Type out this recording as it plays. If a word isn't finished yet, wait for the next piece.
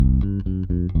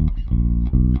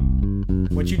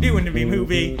What You Doing to Me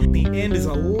movie. The end is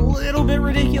a little bit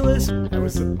ridiculous. I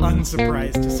was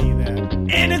unsurprised to see that.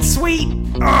 And it's sweet!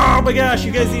 Oh my gosh,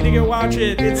 you guys need to go watch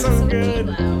it. It's so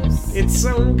good. It's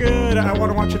so good. I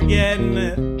want to watch it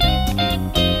again.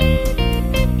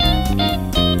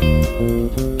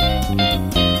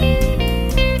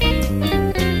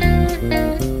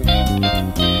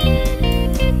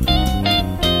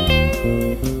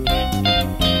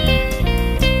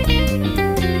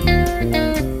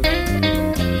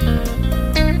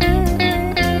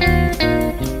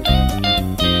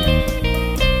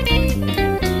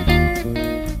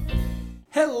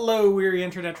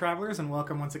 Internet travelers, and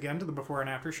welcome once again to the Before and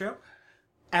After Show.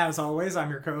 As always, I'm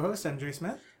your co-host, MJ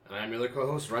Smith. And I'm your other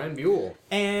co-host, Ryan Buell.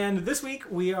 And this week,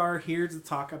 we are here to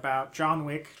talk about John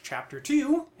Wick Chapter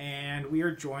 2, and we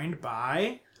are joined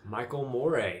by... Michael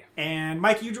Moray. And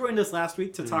Mike, you joined us last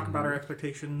week to talk about our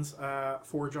expectations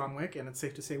for John Wick, and it's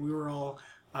safe to say we were all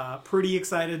pretty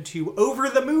excited to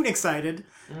over-the-moon excited.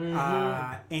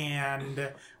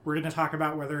 And we're going to talk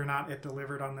about whether or not it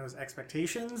delivered on those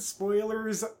expectations.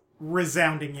 Spoilers...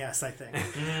 resounding yes, I think.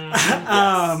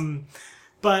 Yes.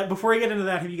 But before we get into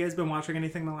that, have you guys been watching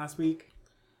anything the last week?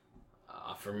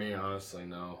 For me, honestly,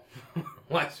 no.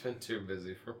 Life's been too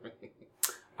busy for me.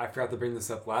 I forgot to bring this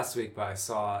up last week, but I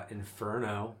saw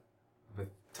Inferno with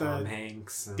Tom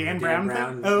Hanks. And Dan Brown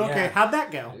thing? Oh, okay. Yeah. How'd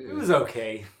that go? It was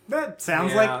okay. That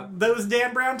sounds like those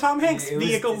Dan Brown, Tom Hanks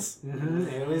vehicles.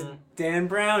 It was Dan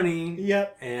Brownie.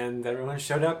 Yep. And everyone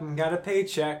showed up and got a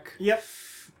paycheck. Yep.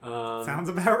 Sounds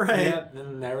about right. Yep,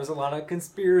 and there was a lot of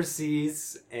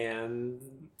conspiracies and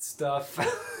stuff.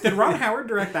 Did Ron Howard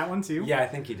direct that one too? Yeah, I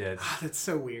think he did. That's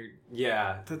so weird.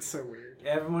 Yeah. That's so weird.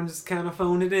 Everyone just kind of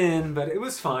phoned it in, but it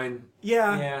was fine.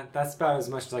 Yeah. Yeah, that's about as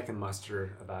much as I can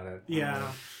muster about it.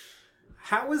 Yeah.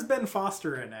 How was Ben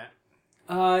Foster in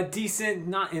it? Decent.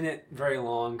 Not in it very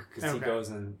long, because he goes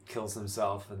and kills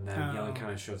himself, and then he only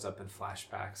kind of shows up in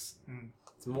flashbacks.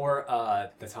 It's more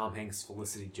the Tom Hanks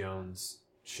Felicity Jones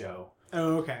show.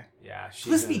 Oh, okay. Yeah.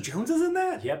 Felicity Jones is in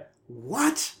that? Yep.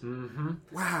 What? Mm-hmm.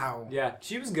 Wow. Yeah,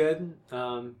 she was good.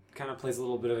 Kind of plays a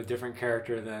little bit of a different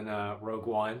character than Rogue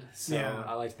One, so yeah.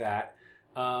 I liked that.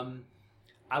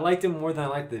 I liked it more than I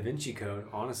liked the Da Vinci Code,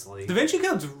 honestly. Da Vinci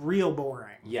Code's real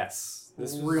boring. Yes.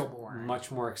 This was real boring. Much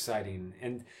more exciting.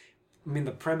 And, I mean,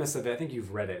 the premise of it, I think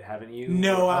you've read it, haven't you?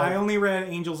 No, I only read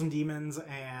Angels and Demons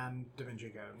and Da Vinci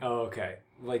Code. Oh, okay.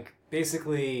 Like,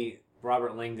 basically...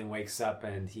 Robert Langdon wakes up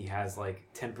and he has like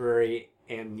temporary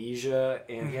amnesia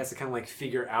and he has to kind of like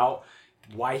figure out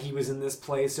why he was in this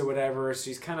place or whatever.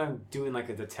 So he's kind of doing like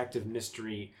a detective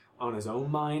mystery on his own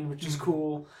mind, which is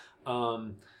cool.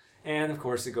 And of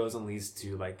course it goes and leads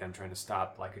to like them trying to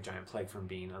stop like a giant plague from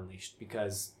being unleashed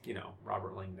because, you know,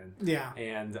 Robert Langdon. Yeah.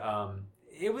 And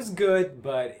it was good,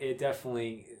 but it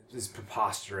definitely is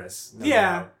preposterous. No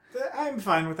doubt. I'm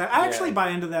fine with that. I actually buy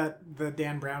into the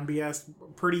Dan Brown BS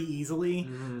pretty easily.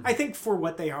 Mm-hmm. I think for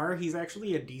what they are, he's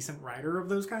actually a decent writer of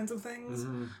those kinds of things.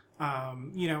 Mm-hmm.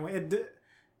 You know,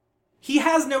 he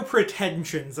has no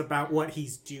pretensions about what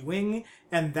he's doing,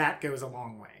 and that goes a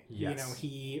long way. Yes. You know,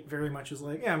 he very much is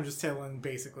like, I'm just telling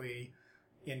basically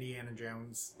Indiana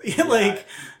Jones. Like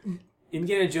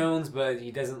Indiana Jones, but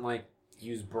he doesn't like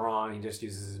use brawn, he just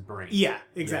uses his brain. Yeah,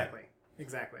 exactly. Yeah.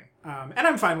 Exactly. And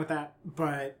I'm fine with that,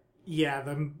 but yeah,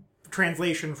 the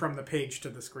translation from the page to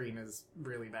the screen is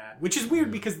really bad, which is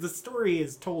weird because the story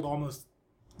is told almost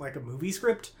like a movie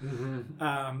script.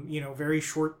 Mm-hmm. You know, very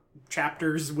short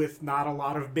chapters with not a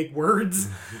lot of big words.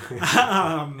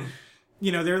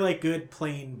 You know, they're like good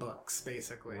plain books,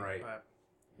 basically. Right. But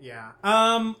yeah.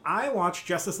 I watched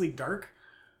Justice League Dark,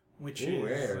 which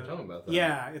is... Tell me about that.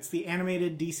 Yeah, it's the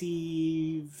animated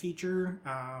DC feature.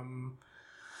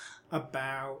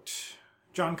 About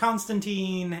John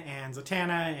Constantine and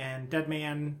Zatanna and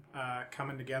Deadman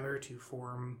coming together to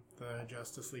form the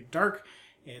Justice League Dark.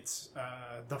 It's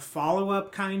the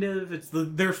follow-up, kind of. It's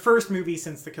their first movie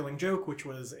since The Killing Joke, which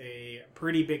was a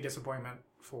pretty big disappointment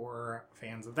for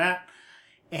fans of that.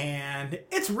 And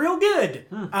it's real good.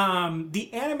 The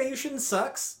animation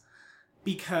sucks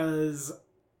because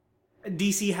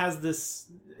DC has this...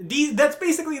 that's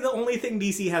basically the only thing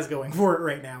DC has going for it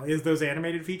right now, is those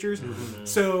animated features. Mm-hmm.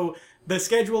 So the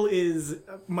schedule is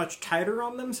much tighter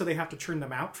on them, so they have to churn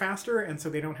them out faster, and so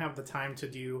they don't have the time to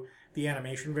do the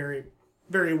animation very,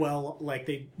 very well like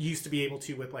they used to be able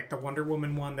to with like the Wonder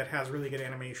Woman one that has really good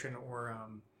animation, or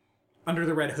Under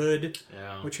the Red Hood,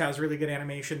 which has really good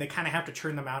animation. They kind of have to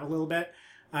churn them out a little bit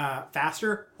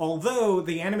faster, although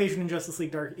the animation in Justice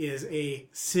League Dark is a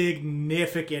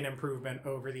significant improvement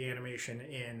over the animation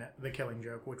in The Killing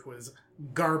Joke, which was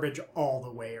garbage all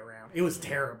the way around. It was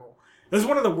terrible. This is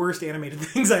one of the worst animated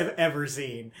things I've ever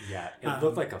seen. Yeah, it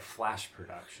looked like a Flash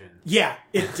production. Yeah,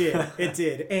 it did. It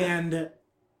did. And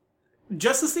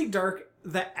Justice League Dark,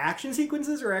 the action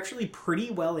sequences are actually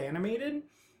pretty well animated,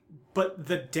 but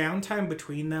the downtime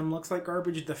between them looks like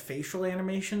garbage. The facial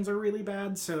animations are really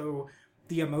bad, so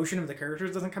the emotion of the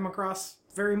characters doesn't come across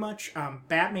very much.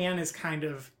 Batman is kind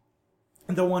of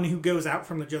the one who goes out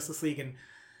from the Justice League and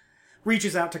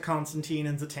reaches out to Constantine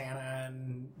and Zatanna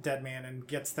and Deadman and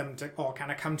gets them to all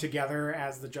kind of come together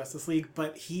as the Justice League,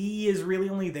 but he is really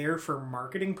only there for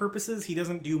marketing purposes. He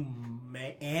doesn't do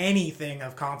anything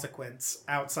of consequence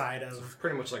outside of...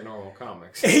 Pretty much like normal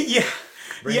comics. Yeah.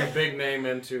 Bring Yeah. a big name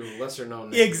into lesser known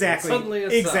names. Exactly. Suddenly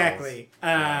it sells. Exactly.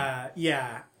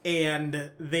 Yeah.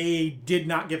 And they did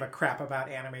not give a crap about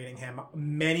animating him.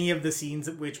 Many of the scenes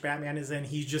at which Batman is in,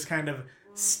 he's just kind of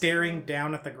staring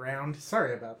down at the ground.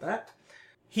 Sorry about that.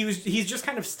 He's just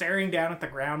kind of staring down at the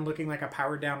ground looking like a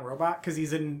powered down robot because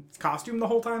he's in costume the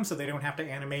whole time, so they don't have to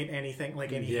animate anything,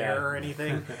 like any hair or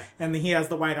anything. And he has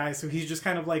the white eyes, so he's just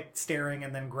kind of like staring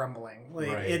and then grumbling. Like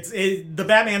Right. the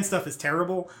Batman stuff is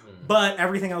terrible, but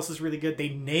everything else is really good. They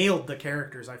nailed the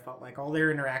characters, I felt like. All their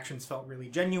interactions felt really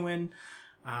genuine.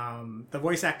 The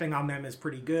voice acting on them is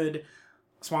pretty good.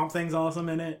 Swamp Thing's awesome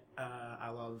in it. I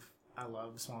love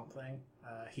Swamp Thing.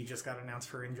 He just got announced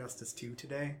for Injustice 2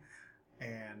 today,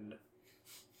 and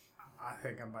I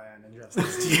think I'm buying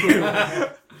Injustice 2.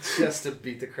 Just to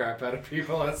beat the crap out of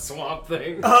people at Swamp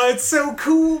Thing. Oh, it's so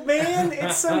cool, man!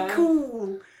 It's so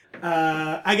cool.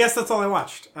 I guess that's all I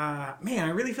watched. Man, I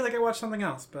really feel like I watched something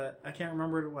else, but I can't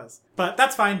remember what it was. But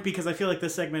that's fine, because I feel like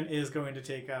this segment is going to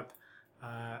take up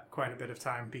quite a bit of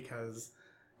time, because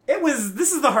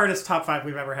this is the hardest top 5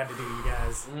 we've ever had to do, you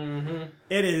guys. Mm-hmm.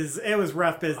 It was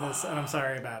rough business, and I'm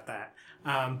sorry about that.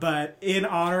 But in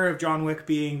honor of John Wick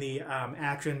being the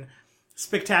action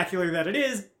spectacular that it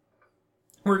is,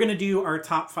 we're going to do our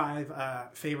top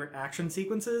 5 favorite action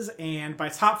sequences. And by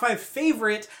top 5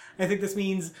 favorite, I think this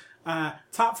means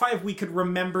top 5 we could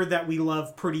remember that we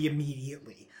love pretty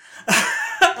immediately.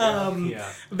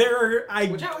 There are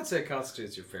Which I would say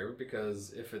constitutes your favorite,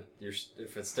 because if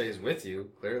it stays with you,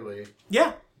 clearly.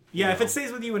 Yeah, if it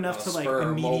stays with you enough to like spur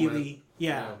immediately, moment.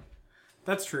 yeah,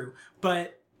 that's true.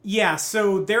 But yeah,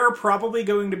 so there are probably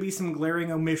going to be some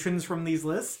glaring omissions from these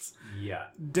lists. Yeah.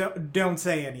 Don't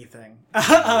say anything.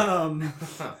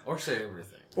 Or say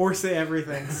everything. Or say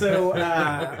everything. So,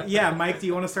 yeah, Mike, do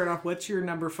you want to start off? What's your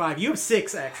number 5? You have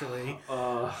 6, actually.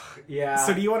 Yeah.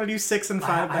 So do you want to do 6 and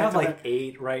 5? I have like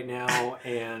 8 right now,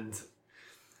 and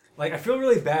like I feel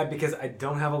really bad because I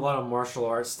don't have a lot of martial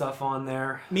arts stuff on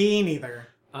there. Me neither.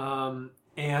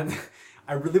 And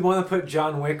I really want to put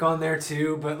John Wick on there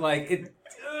too, but like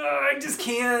I just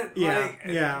can't.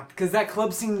 Yeah. Because that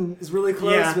club scene is really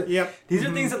close. Yeah. But Yep. These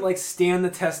are things that like stand the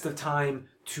test of time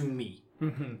to me.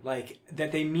 Mm-hmm. Like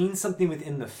that they mean something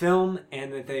within the film,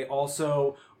 and that they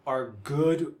also are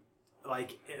good,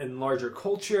 like in larger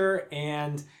culture,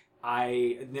 and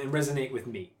resonate with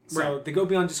me. So Right. they go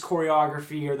beyond just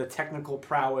choreography or the technical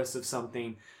prowess of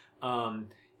something.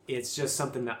 It's just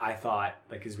something that I thought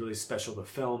like is really special to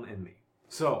film and me.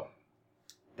 So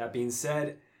that being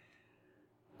said,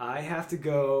 I have to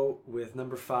go with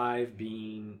number 5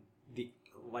 being the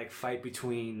like fight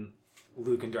between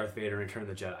Luke and Darth Vader in Return of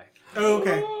the Jedi. Oh,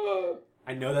 okay.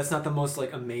 I know that's not the most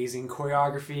like amazing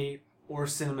choreography or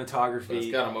cinematography, But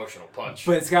it's got an emotional punch.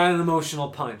 but it's got an emotional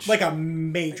punch. Like a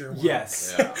major one.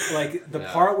 yes, Yeah. like the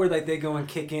Yeah. part where like they go and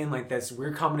kick in like this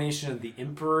weird combination of the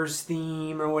Emperor's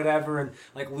theme or whatever, and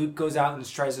like Luke goes out and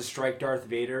tries to strike Darth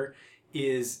Vader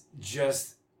is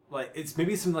just like it's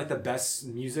maybe some like the best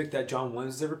music that John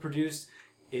Williams has ever produced.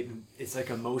 It's like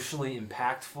emotionally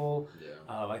impactful.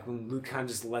 Yeah. Like when Luke kind of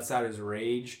just lets out his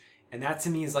rage. And that to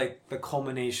me is like the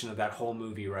culmination of that whole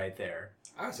movie right there.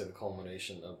 I would say the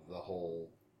culmination of the whole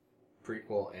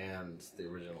prequel and the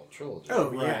original trilogy.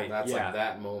 Oh, yeah. That's Yeah. like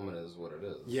that moment is what it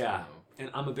is. Yeah. You know? And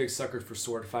I'm a big sucker for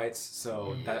sword fights,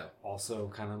 so Yeah. that also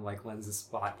kind of like lends a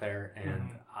spot there.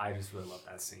 And I just really love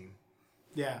that scene.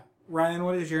 Yeah. Ryan,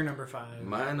 what is your number 5?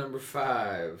 My number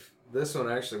 5. This one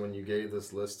actually, when you gave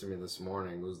this list to me this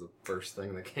morning, was the first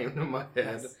thing that came to my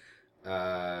head.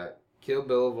 Kill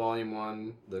Bill Volume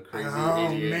 1, the crazy Oh,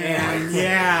 88. man. fight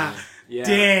Yeah. scene. Yeah.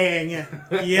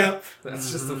 Dang. Yep.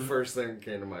 That's just the first thing that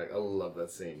came to mind. I love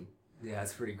that scene. Yeah,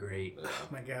 it's pretty great. Yeah. Oh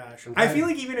my gosh. I'm I glad- feel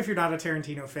like even if you're not a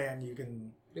Tarantino fan, you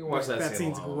can watch that scene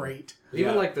scene's alone. great.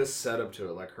 Even Yeah. like this setup to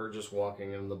it, like her just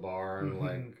walking in the bar and Mm-hmm.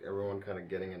 like everyone kind of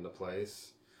getting into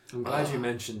place. I'm glad you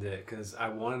mentioned it because I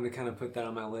wanted to kind of put that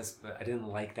on my list, but I didn't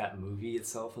like that movie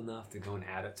itself enough to go and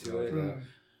add it to it. Yeah.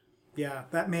 Yeah,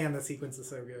 that sequence is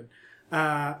so good.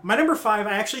 My number 5,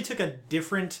 I actually took a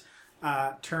different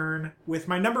turn with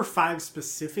my number 5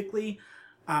 specifically.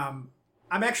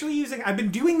 I've been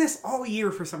doing this all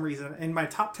year for some reason. In my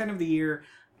top 10 of the year,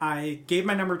 I gave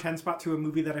my number 10 spot to a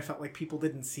movie that I felt like people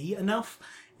didn't see enough.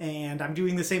 And I'm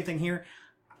doing the same thing here.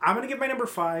 I'm going to give my number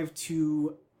 5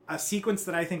 to a sequence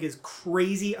that I think is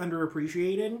crazy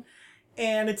underappreciated.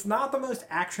 And it's not the most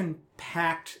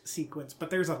action-packed sequence,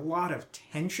 but there's a lot of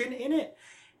tension in it.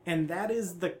 And that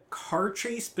is the car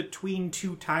chase between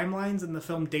two timelines in the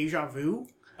film Deja Vu.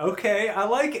 Okay, I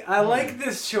like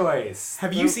this choice.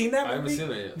 Have you seen that movie? I haven't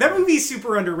seen it yet. That movie's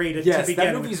super underrated to Yes, begin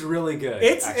that with. movie's really good.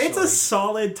 It's actually. a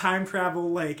solid time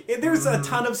travel, there's a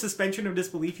ton of suspension of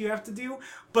disbelief you have to do,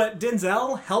 but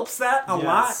Denzel helps that a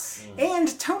lot.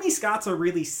 And Tony Scott's a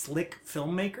really slick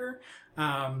filmmaker.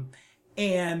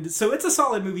 And so it's a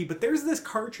solid movie, but there's this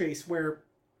car chase where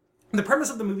the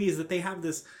premise of the movie is that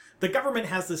the government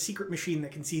has this secret machine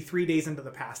that can see 3 days into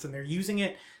the past, and they're using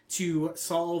it to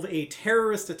solve a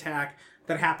terrorist attack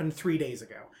that happened 3 days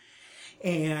ago.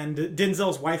 And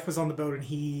Denzel's wife was on the boat, and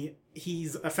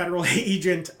he's a federal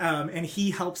agent, and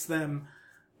he helps them.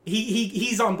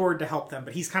 He's on board to help them,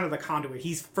 but he's kind of the conduit.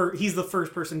 He's the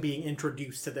first person being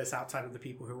introduced to this outside of the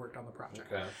people who worked on the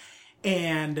project. Okay.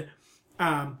 And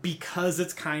because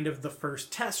it's kind of the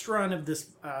first test run of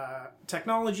this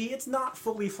technology, it's not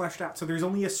fully fleshed out. So there's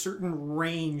only a certain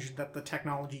range that the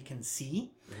technology can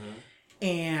see. Mm-hmm.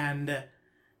 And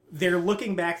they're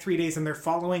looking back 3 days and they're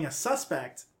following a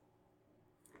suspect.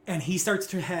 And he starts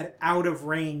to head out of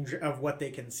range of what they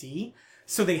can see.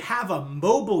 So they have a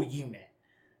mobile unit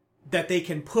that they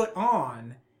can put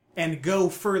on and go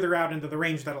further out into the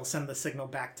range that'll send the signal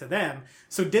back to them.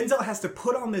 So Denzel has to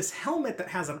put on this helmet that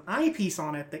has an eyepiece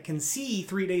on it that can see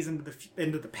 3 days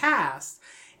into the past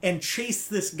and chase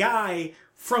this guy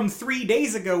from 3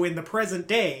 days ago in the present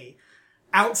day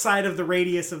outside of the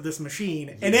radius of this machine.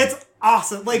 Yeah. And it's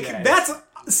awesome. That's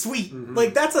sweet.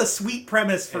 Mm-hmm. That's a sweet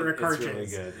premise for a car chase. It's really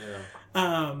good.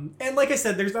 Yeah. And like I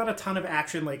said, there's not a ton of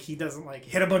action. He doesn't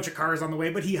hit a bunch of cars on the way,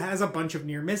 but he has a bunch of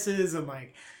near misses and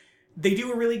they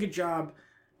do a really good job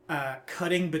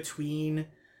cutting between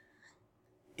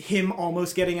him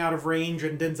almost getting out of range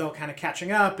and Denzel kind of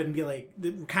catching up and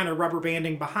be kind of rubber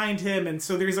banding behind him. And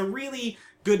so there's a really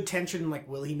good tension.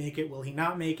 Will he make it? Will he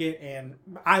not make it? And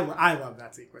I love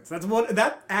that sequence.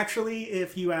 That actually,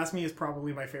 if you ask me, is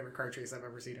probably my favorite car chase I've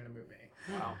ever seen in a movie.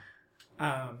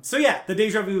 Wow. So yeah, the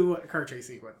Deja Vu car chase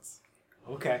sequence.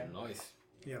 Okay. Nice.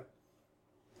 Yep.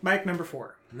 Mike, number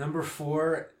 4. Number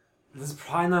 4. This is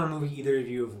probably not a movie either of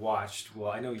you have watched.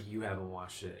 Well, I know you haven't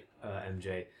watched it,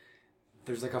 MJ.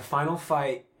 There's a final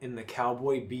fight in the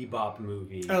Cowboy Bebop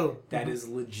movie that is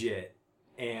legit.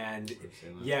 And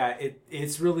yeah,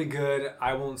 it's really good.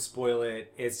 I won't spoil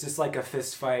it. It's just like a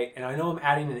fist fight. And I know I'm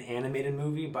adding an animated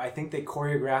movie, but I think they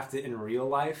choreographed it in real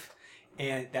life.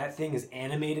 And that thing is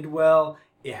animated well.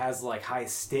 It has high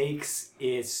stakes.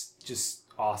 It's just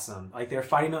awesome. They're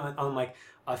fighting on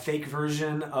a fake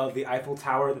version of the Eiffel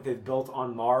Tower that they've built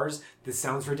on Mars. This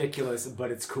sounds ridiculous, but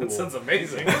it's cool. That sounds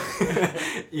amazing.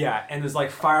 Yeah, and there's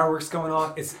fireworks going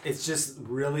off. It's just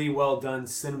really well done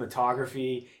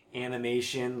cinematography,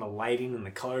 animation, the lighting and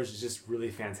the colors is just really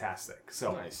fantastic.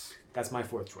 So nice. That's my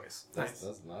 4th choice. That's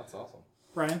awesome.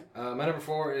 Brian? My number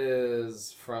 4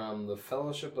 is from the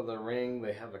Fellowship of the Ring.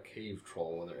 They have a cave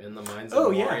troll when they're in the mines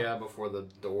of Moria before the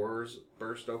doors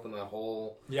burst open. That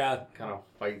whole kind of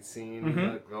fight scene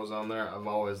that goes on there. I've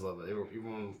always loved it.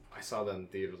 Even when I saw that in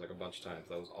theaters a bunch of times,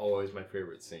 that was always my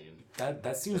favorite scene.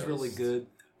 That seems really good.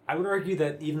 I would argue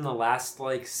that even the last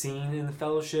scene in the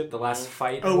Fellowship, the last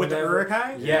fight. Oh, with the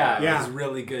Uruk-hai? Yeah, was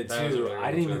really good too. Really I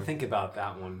didn't even think about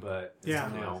that one, but yeah,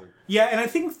 no. Yeah, and I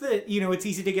think that it's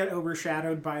easy to get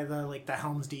overshadowed by the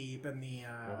Helm's Deep and the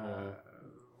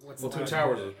Two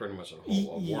Towers is pretty much a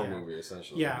war movie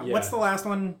essentially. Yeah. What's the last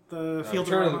one? The Fields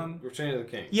of Rohan? Return of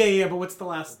the King. Yeah, but what's the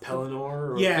last?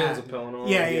 Pelennor? Fields of Pelennor.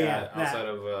 Yeah. Outside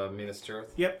of Minas Tirith.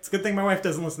 Yep, it's a good thing my wife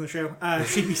doesn't listen to the show.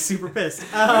 She'd be super pissed.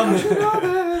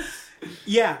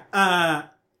 Yeah,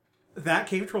 that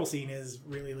cave troll scene is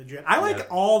really legit. I like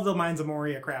all the Mines of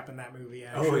Moria crap in that movie.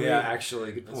 Actually. Oh yeah,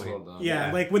 actually, good point. Well done.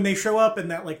 Yeah, when they show up and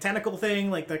that tentacle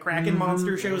thing, the Kraken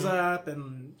monster shows up,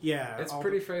 and it's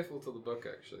pretty faithful to the book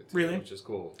actually. Too, really, which is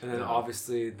cool. And then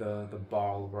obviously the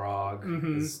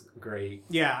Balrog is great.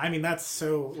 Yeah, I mean that's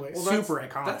super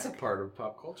iconic. That's a part of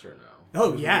pop culture now.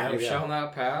 Oh yeah, Thou shalt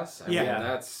not pass. I mean,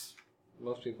 that's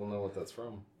most people know what that's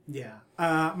from. Yeah.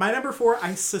 My number 4,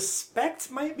 I suspect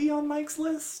might be on Mike's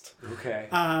list. Okay.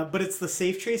 But it's the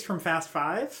safe chase from Fast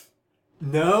 5.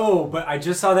 No, but I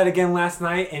just saw that again last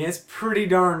night, and it's pretty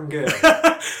darn good.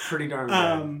 Pretty darn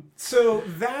good. So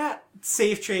that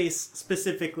safe chase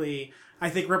specifically, I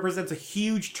think, represents a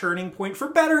huge turning point, for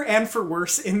better and for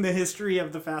worse, in the history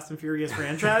of the Fast and Furious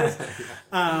franchise.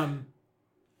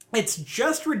 It's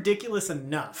just ridiculous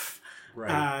enough.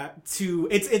 Right.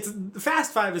 It's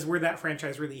Fast 5 is where that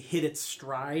franchise really hit its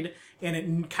stride, and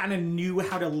it kind of knew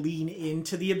how to lean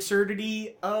into the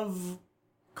absurdity of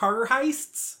car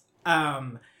heists.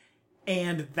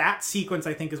 And that sequence,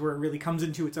 I think, is where it really comes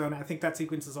into its own. I think that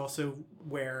sequence is also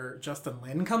where Justin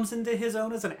Lin comes into his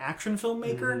own as an action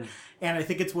filmmaker. And I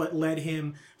think it's what led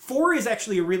him... 4 is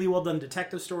actually a really well-done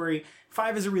detective story.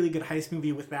 5 is a really good heist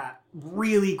movie with that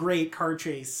really great car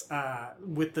chase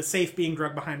with the safe being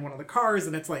drugged behind one of the cars.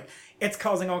 And it's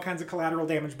causing all kinds of collateral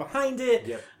damage behind it.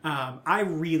 Yep. I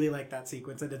really like that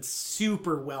sequence, and it's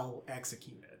super well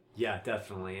executed. Yeah,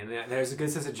 definitely. And there's a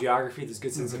good sense of geography. There's a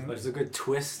good sense of, there's a good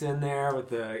twist in there with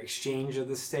the exchange of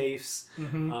the safes.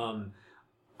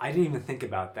 I didn't even think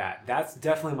about that. That's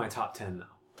definitely my top 10, though.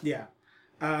 Yeah.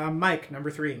 Mike, number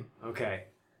 3. Okay.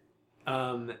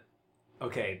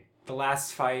 Okay. The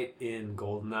last fight in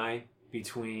GoldenEye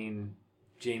between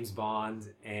James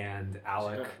Bond and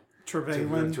Alec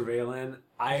Trevelyan.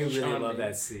 I really love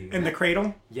that scene. In the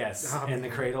cradle? Yes. In the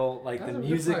cradle. Like, the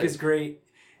music is great.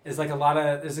 It's like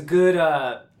there's a good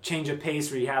change of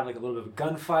pace where you have like a little bit of a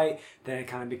gunfight, then it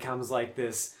kind of becomes like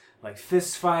this like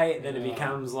fist fight, then it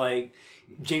becomes like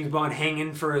James Bond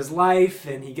hanging for his life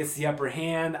and he gets the upper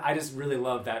hand. I just really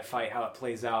love that fight, how it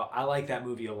plays out. I like that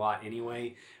movie a lot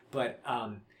anyway, but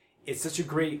it's such a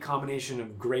great combination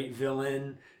of great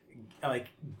villain, like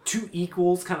two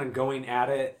equals kind of going at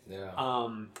it. Yeah.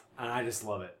 And I just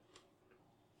love it.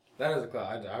 That is a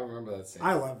class. I remember that scene.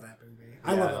 I love that movie.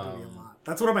 I love that movie a lot.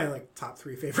 That's one of my top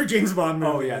 3 favorite James Bond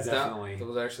movies. Oh yeah, definitely. That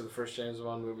was actually the first James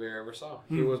Bond movie I ever saw.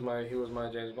 He was my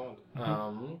James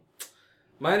Bond.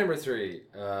 My number 3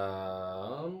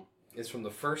 is from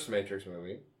the first Matrix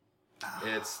movie.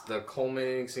 It's the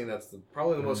culminating scene that's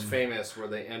probably the most famous, where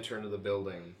they enter into the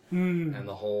building and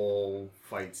the whole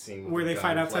fight scene where they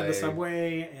fight outside the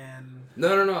subway and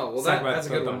no. Well, that's a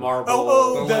good one. The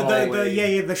marble.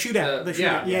 The shootout. The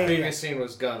previous scene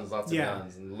was guns, lots of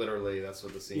guns, and literally that's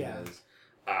what the scene is.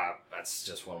 That's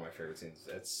just one of my favorite scenes.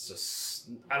 It's just,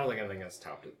 I don't think anything has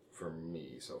topped it for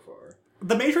me so far.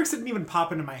 The Matrix didn't even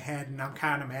pop into my head, and I'm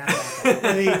kind of mad about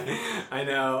that. I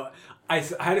know. I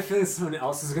had a feeling someone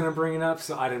else is going to bring it up,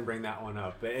 so I didn't bring that one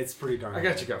up. But it's pretty darn. I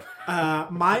got you covered.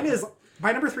 My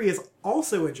number 3 is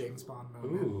also a James Bond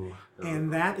moment. Ooh.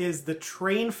 And that is the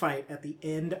train fight at the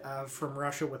end of From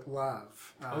Russia with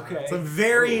Love. Okay. It's a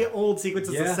very old sequence.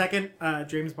 It's the second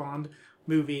James Bond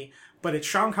movie. But it's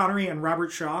Sean Connery and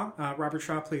Robert Shaw. Robert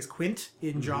Shaw plays Quint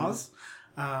in Jaws.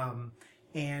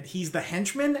 And he's the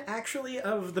henchman, actually,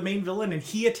 of the main villain. And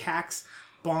he attacks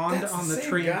Bond on the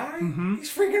train. Guy?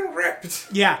 He's freaking ripped.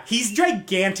 Yeah, he's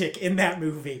gigantic in that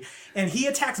movie. And he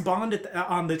attacks Bond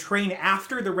on the train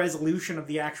after the resolution of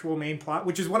the actual main plot,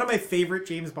 which is one of my favorite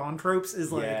James Bond tropes,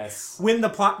 is like when the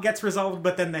plot gets resolved,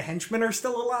 but then the henchmen are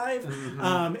still alive.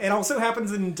 It also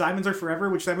happens in Diamonds Are Forever,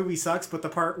 which that movie sucks, but the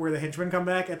part where the henchmen come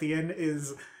back at the end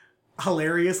is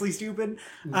hilariously stupid.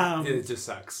 It just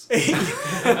sucks.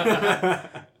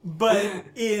 But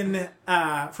in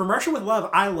From Russia with Love,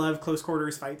 I love close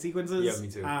quarters fight sequences. Yeah, me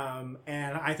too.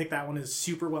 And I think that one is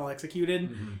super well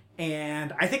executed.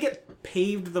 And I think it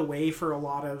paved the way for a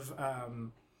lot of...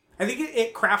 I think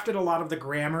it crafted a lot of the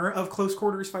grammar of close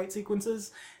quarters fight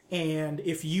sequences. And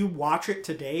if you watch it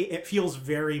today, it feels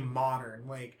very modern.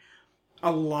 Like,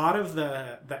 a lot of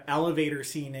the elevator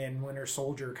scene in Winter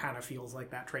Soldier kind of feels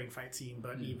like that train fight scene,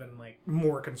 but even like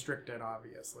more constricted,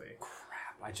 obviously.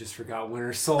 Crap, I just forgot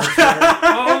Winter Soldier.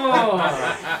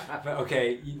 But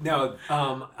okay, no,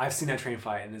 I've seen that train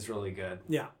fight and it's really good.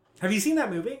 Yeah. Have you seen that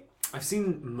movie? I've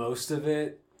seen most of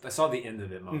it. I saw the end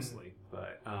of it mostly,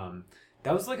 but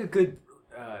that was like a good,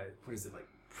 what is it, like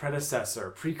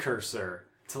precursor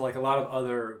to like a lot of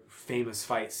other famous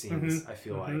fight scenes, I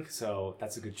feel like. So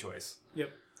that's a good choice. Yep.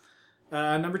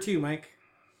 Number 2, Mike.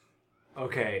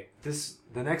 Okay,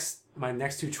 my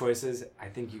next 2 choices, I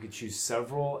think you could choose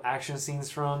several action scenes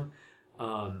from.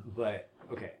 But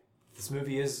okay, this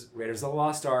movie is Raiders of the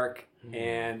Lost Ark,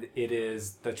 and it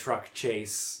is the truck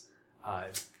chase.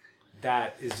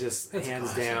 That is just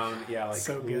hands down, like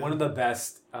so one of the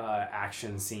best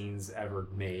action scenes ever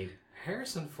made.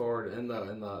 Harrison Ford in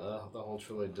the whole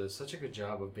trilogy does such a good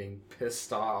job of being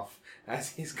pissed off as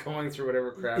he's going through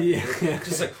whatever crap.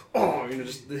 Just like,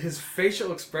 just his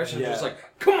facial expression is just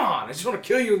like, come on, I just want to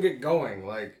kill you and get going.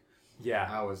 Like,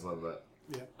 I always love that.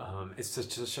 It's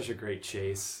such a great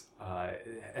chase.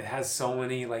 It has so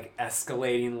many like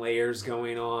escalating layers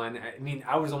going on. I mean,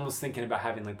 I was almost thinking about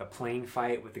having like the plane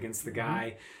fight against the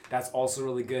guy. That's also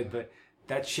really good, but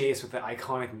that chase with the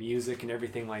iconic music and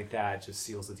everything like that just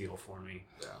seals the deal for me.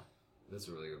 Yeah, that's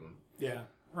a really good one. Yeah.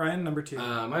 Ryan, number 2.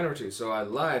 My number 2. So I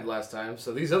lied last time.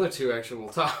 So these other 2 actually will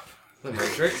top The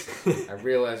Matrix. I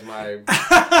realized my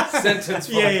sentence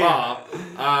from Bob.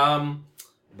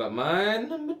 But my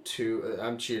number 2,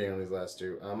 I'm cheating on these last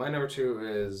 2. My number 2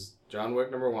 is John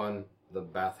Wick number 1, the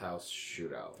bathhouse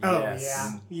shootout. Oh,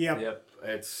 yes. Yep.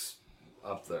 It's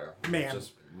up there. Man. It's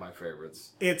just my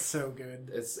favorites. It's so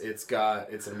good. It's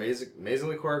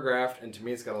amazingly choreographed, and to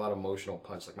me it's got a lot of emotional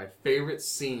punch. Like my favorite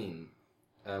scene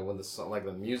when the song, like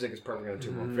the music is perfect in it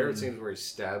too. My favorite scene is where he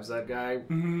stabs that guy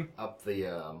up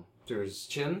the through his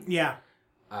chin. Yeah.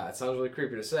 It sounds really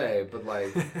creepy to say, but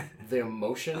like the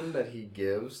emotion that he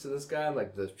gives to this guy,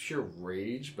 like the sheer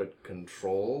rage but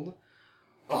controlled,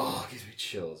 it gives me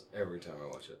chills every time I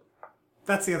watch it.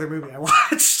 That's the other movie I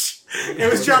watched.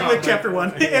 It was John Wick Chapter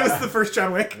 1. It was the first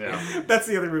John Wick. Yeah. That's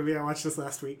the other movie I watched this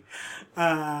last week.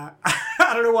 I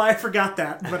don't know why I forgot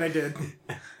that, but I did.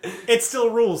 It still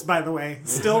rules, by the way.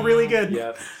 Still really good.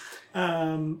 Yep.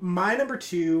 My number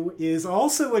 2 is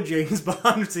also a James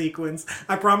Bond sequence.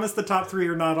 I promise the top 3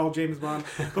 are not all James Bond,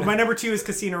 but my number 2 is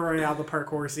Casino Royale, the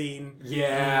parkour scene.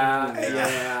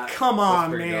 Yeah. Come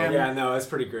on, man. Dope. Yeah, no, it's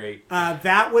pretty great.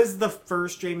 That was the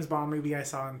first James Bond movie I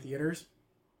saw in theaters.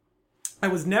 I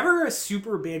was never a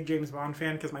super big James Bond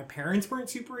fan because my parents weren't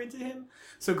super into him.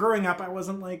 So growing up, I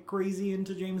wasn't like crazy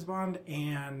into James Bond,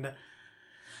 and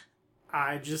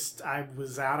I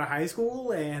was out of high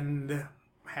school and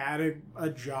had a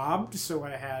job, so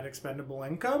I had expendable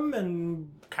income and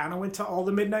kind of went to all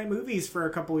the midnight movies for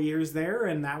a couple of years there,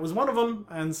 and that was one of them.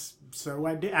 And so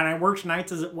I did, and I worked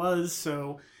nights as it was,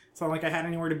 so it's not like I had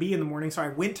anywhere to be in the morning. So I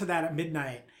went to that at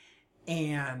midnight,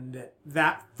 and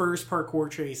that first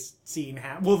parkour chase scene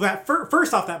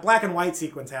first off, that black and white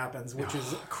sequence happens, which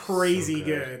is crazy so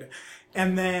good.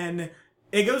 And then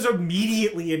it goes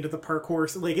immediately into the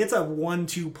parkour. Like, it's a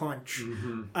 1-2 punch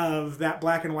of that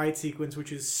black and white sequence,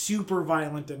 which is super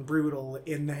violent and brutal,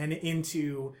 and then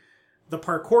into the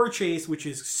parkour chase, which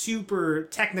is super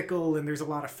technical, and there's a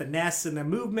lot of finesse in the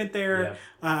movement there.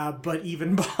 Yeah. But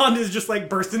even Bond is just like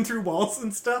bursting through walls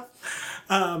and stuff.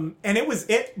 And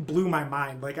it blew my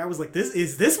mind. Like, I was like,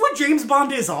 is this what James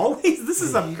Bond is always? This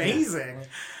is amazing.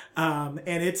 And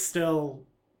it's still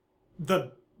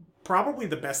probably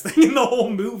the best thing in the whole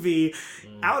movie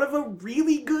out of a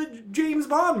really good James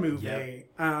Bond movie.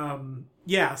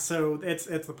 Yep. So it's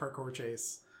the parkour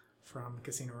chase from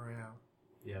Casino Royale.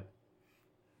 Yep.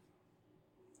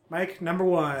 Mike, number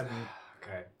 1.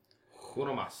 Okay.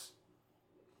 Uno más.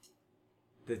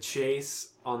 The chase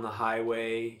on the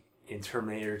highway in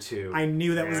Terminator 2. I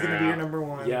knew that was going to be your number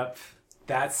 1. Yep.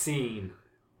 That scene,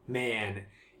 man.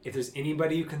 If there's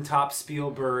anybody who can top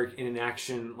Spielberg in an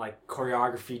action, like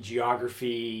choreography,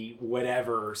 geography,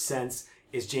 whatever sense,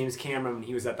 is James Cameron when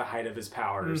he was at the height of his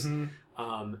powers.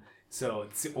 So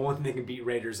it's the only thing that can beat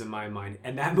Raiders in my mind.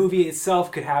 And that movie itself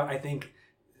could have, I think,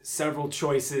 several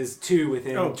choices too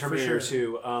within Terminator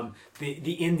 2.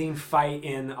 The ending fight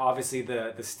in obviously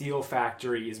the steel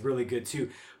factory is really good too.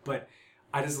 But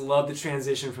I just love the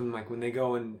transition from like when they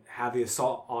go and have the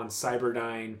assault on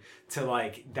Cyberdyne to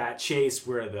like that chase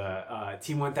where the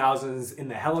T-1000's in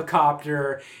the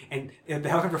helicopter and the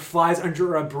helicopter flies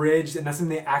under a bridge, and that's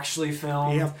something they actually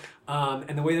filmed. Yep.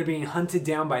 And the way they're being hunted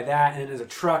down by that, and then there's a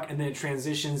truck, and then it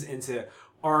transitions into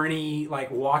Arnie like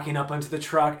walking up onto the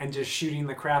truck and just shooting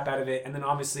the crap out of it, and then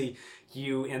obviously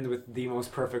you end with the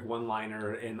most perfect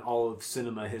one-liner in all of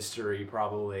cinema history,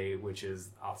 probably, which is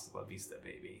 "Hasta la vista,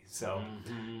 baby." So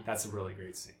that's a really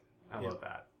great scene. I love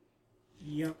that.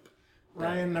 Yep.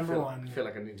 Ryan, number 1. I feel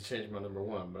like I need to change my number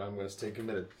 1, but I'm going to stay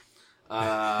committed.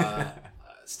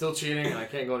 Still cheating, and I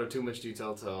can't go into too much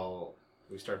detail till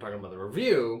we start talking about the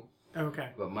review. Okay.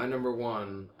 But my number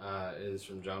 1 is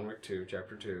from John Wick 2,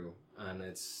 Chapter 2, and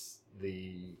it's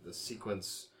the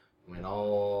sequence when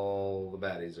all the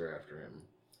baddies are after him.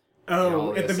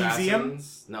 Oh, at the museum?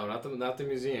 No, not the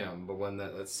museum, but when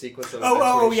that sequence of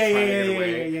yeah,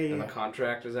 and the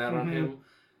contract is out on him.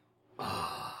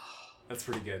 That's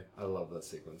pretty good. I love that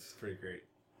sequence. It's pretty great.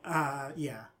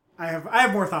 Yeah. I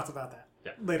have more thoughts about that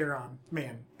later on.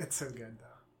 Man, it's so good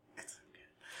though. It's so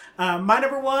good. My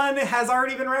number 1 has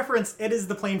already been referenced. It is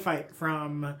the plane fight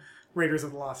from Raiders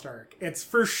of the Lost Ark. It's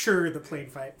for sure the plane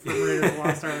fight from Raiders of the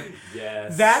Lost Ark.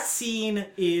 Yes. That scene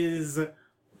is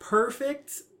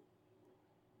perfect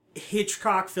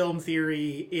Hitchcock film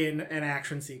theory in an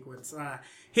action sequence.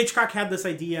 Hitchcock had this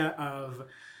idea of,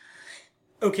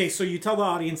 okay, so you tell the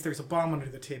audience there's a bomb under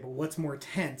the table. What's more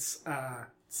tense,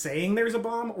 saying there's a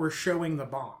bomb or showing the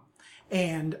bomb?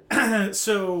 And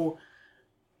so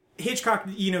Hitchcock,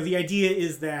 the idea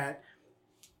is that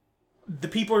the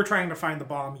people are trying to find the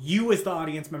bomb. You, as the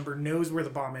audience member, knows where the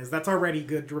bomb is. That's already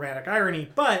good dramatic irony.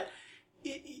 But,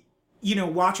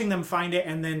 watching them find it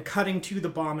and then cutting to the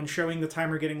bomb and showing the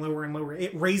timer getting lower and lower,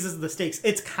 it raises the stakes.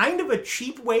 It's kind of a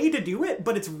cheap way to do it,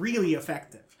 but it's really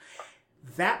effective.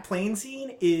 That plane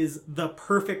scene is the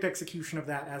perfect execution of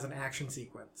that as an action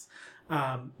sequence.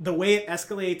 The way it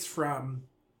escalates from,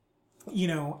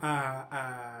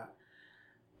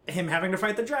 him having to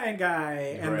fight the giant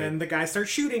guy, and then the guy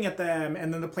starts shooting at them,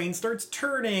 and then the plane starts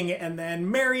turning, and then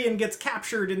Marion gets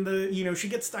captured in the, she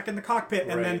gets stuck in the cockpit,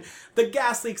 and then the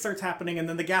gas leak starts happening, and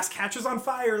then the gas catches on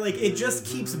fire. Like, it just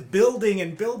keeps building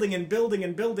and building and building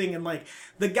and building, and, like,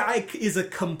 the guy is a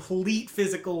complete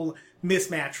physical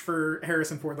mismatch for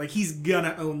Harrison Ford. Like, he's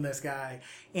gonna own this guy.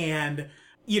 And,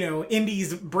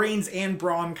 Indy's brains and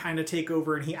brawn kind of take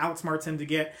over, and he outsmarts him to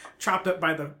get chopped up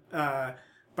by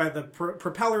the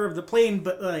propeller of the plane,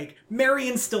 but like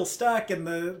Marion's still stuck, and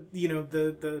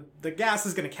the gas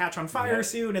is going to catch on fire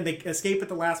soon, and they escape at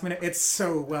the last minute. It's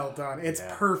so well done. It's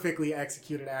perfectly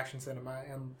executed action cinema,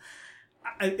 and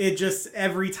it just,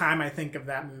 every time I think of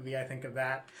that movie, I think of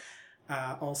that.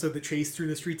 Also, the chase through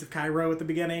the streets of Cairo at the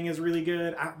beginning is really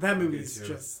good. That movie's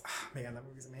just, man, that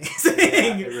movie's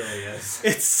amazing. Yeah, it really is.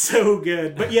 It's so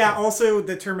good. But yeah, also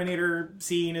the Terminator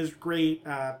scene is great.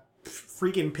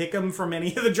 Freaking pick 'em from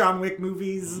any of the John Wick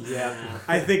movies. Yeah,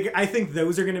 I think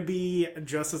those are going to be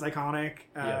just as iconic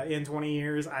in 20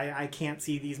 years. I can't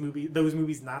see those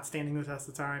movies not standing the test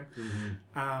of time.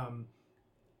 Mm-hmm.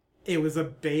 It was a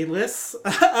Bayless,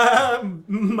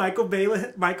 Michael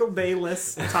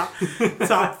Bayless top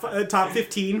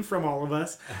 15 from all of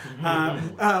us.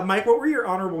 Mike, what were your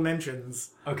honorable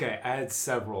mentions? Okay, I had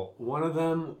several. One of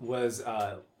them was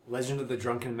Legend of the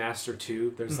Drunken Master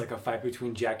 2. There's like a fight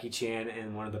between Jackie Chan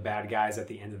and one of the bad guys at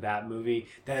the end of that movie.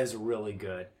 That is really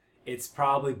good. It's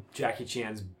probably Jackie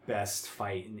Chan's best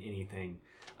fight in anything,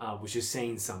 which is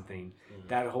saying something.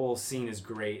 That whole scene is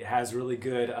great. It has really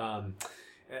good...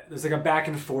 there's like a back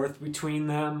and forth between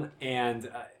them, and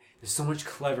there's so much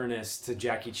cleverness to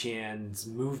Jackie Chan's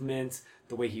movement,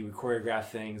 the way he would choreograph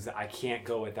things, that I can't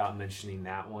go without mentioning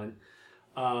that one.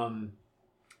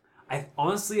 I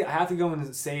have to go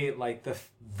and say, like, the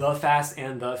Fast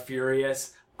and the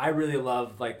Furious. I really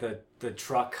love, like, the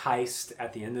truck heist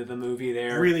at the end of the movie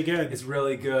there. Really good. It's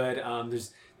really good.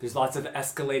 There's lots of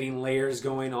escalating layers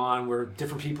going on where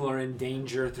different people are in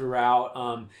danger throughout.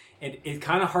 And it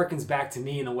kind of harkens back to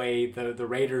me in a way the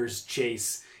Raiders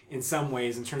chase in some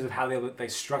ways in terms of how they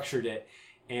structured it.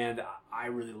 And I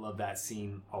really love that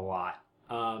scene a lot.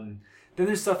 Then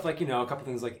there's stuff like, a couple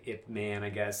things like Ip Man, I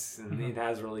guess, and it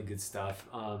has really good stuff.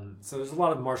 So there's a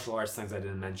lot of martial arts things I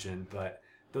didn't mention, but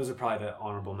those are probably the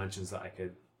honorable mentions that I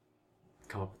could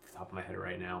come up with the top of my head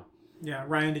right now. Yeah,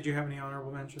 Ryan, did you have any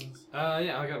honorable mentions?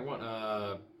 Yeah, I got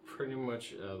one. Pretty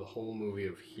much the whole movie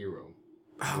of Hero.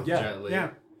 Oh,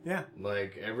 yeah.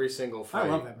 Like, every single fight I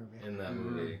love that movie. in that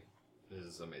movie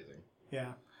is amazing.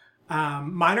 Yeah.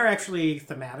 Mine are actually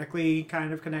thematically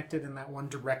kind of connected, and that one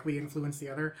directly influenced the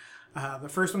other. The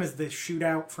first one is the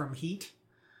shootout from Heat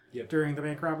during the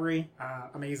bank robbery.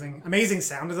 Amazing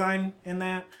sound design in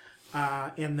that.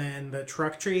 And then the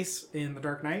truck chase in The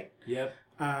Dark Knight. Yep.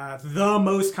 The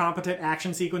most competent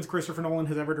action sequence Christopher Nolan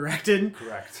has ever directed.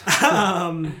 Correct.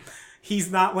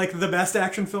 He's not like the best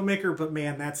action filmmaker, but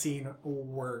man, that scene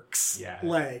works. Yeah.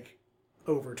 Like,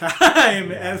 over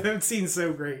time. Yeah. That scene's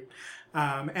so great.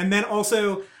 And then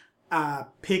also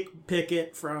pick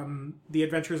it from The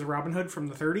Adventures of Robin Hood from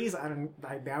the 30s.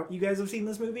 I doubt you guys have seen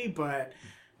this movie, but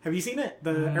have you seen it?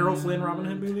 The Errol Flynn Robin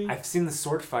Hood movie? I've seen the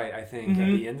sword fight, I think, at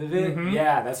the end of it. Mm-hmm.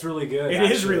 Yeah, that's really good.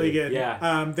 It is really good.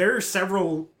 Yeah. There are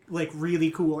several like really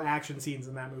cool action scenes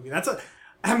in that movie.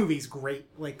 That movie's great.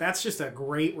 Like, that's just a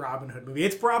great Robin Hood movie.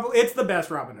 It's the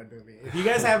best Robin Hood movie. If you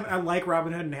guys like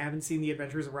Robin Hood and haven't seen The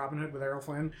Adventures of Robin Hood with Errol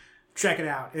Flynn, check it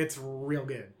out. It's real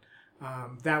good.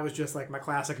 That was just like my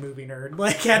classic movie nerd.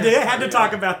 Like, had to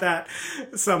talk about that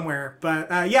somewhere.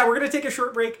 But yeah, we're gonna take a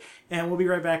short break, and we'll be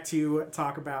right back to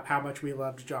talk about how much we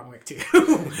loved John Wick 2.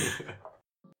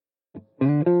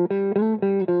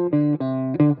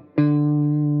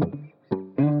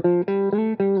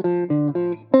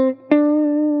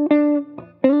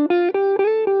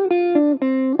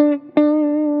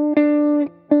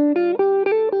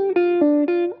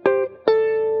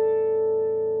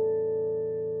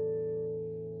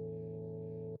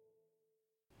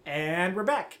 And we're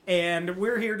back. And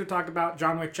we're here to talk about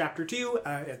John Wick Chapter 2.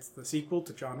 It's the sequel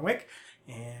to John Wick.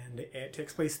 And it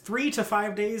takes place 3 to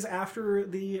 5 days after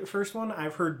the first one.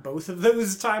 I've heard both of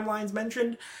those timelines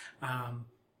mentioned.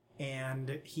 And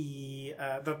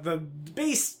the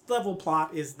base level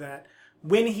plot is that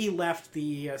when he left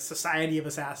the Society of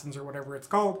Assassins, or whatever it's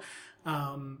called,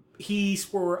 he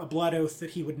swore a blood oath that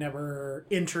he would never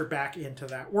enter back into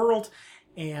that world.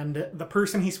 And the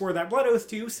person he swore that blood oath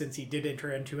to, since he did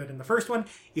enter into it in the first one,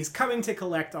 is coming to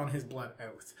collect on his blood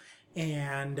oath.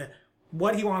 And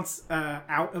what he wants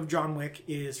out of John Wick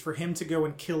is for him to go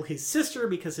and kill his sister,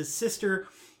 because his sister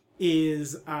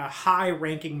is a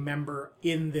high-ranking member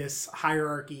in this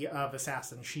hierarchy of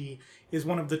assassins. She is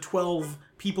one of the 12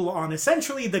 people on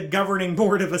essentially the governing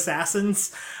board of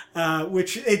assassins,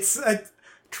 which it's...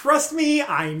 trust me,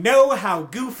 I know how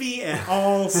goofy it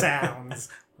all sounds.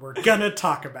 We're gonna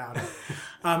talk about it.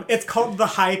 It's called The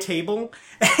High Table,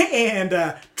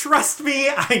 and trust me,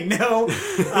 I know.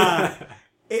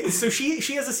 So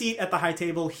she has a seat at the high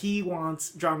table. He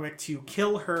wants John Wick to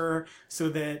kill her so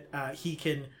that he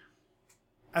can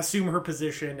assume her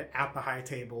position at the high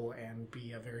table and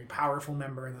be a very powerful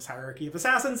member in this hierarchy of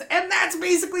assassins. And that's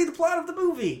basically the plot of the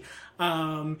movie.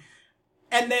 And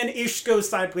then ish goes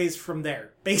sideways from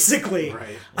there, basically.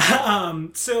 Right.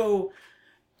 So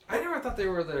I never thought they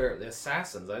were the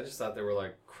assassins. I just thought they were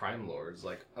like crime lords,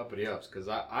 like uppity ups. Because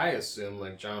I assume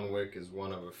like John Wick is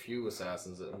one of a few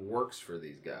assassins that works for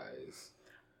these guys.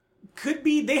 Could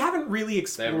be. They haven't really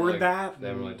explored that. They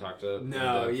haven't really talked to...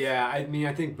 No, yeah. I mean,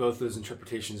 I think both those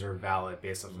interpretations are valid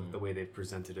based on the way they've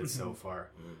presented it so far.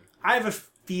 I have a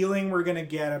feeling we're going to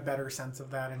get a better sense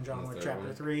of that in John Wick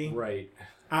Chapter 3. Right.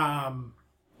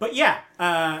 But yeah,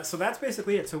 so that's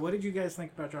basically it. So what did you guys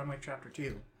think about John Wick Chapter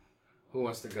 2? Who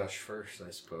wants to gush first, I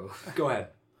suppose? Go ahead.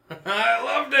 I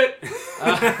loved it!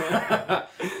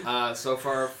 So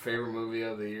far, favorite movie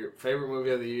of the year. Favorite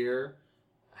movie of the year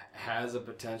has a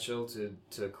potential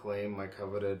to claim my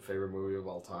coveted favorite movie of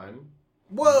all time.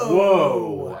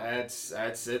 Whoa! It's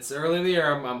early in the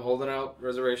year. I'm holding out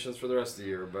reservations for the rest of the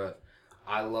year, but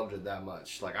I loved it that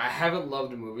much. Like, I haven't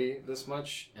loved a movie this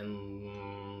much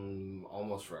in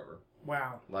almost forever.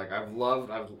 Wow. Like, I've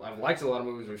liked a lot of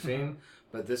movies we've seen,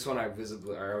 but this one I was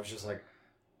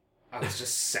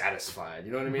just satisfied.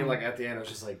 You know what I mean? Like, at the end, I was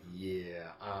just like,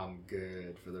 yeah, I'm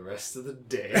good for the rest of the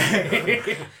day.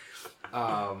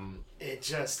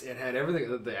 It had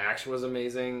everything. The action was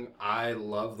amazing. I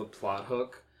love the plot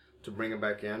hook to bring it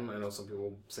back in. I know some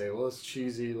people say, well, it's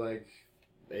cheesy, like,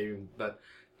 but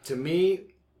to me,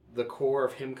 the core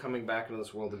of him coming back into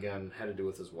this world again had to do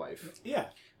with his wife. Yeah.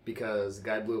 Because the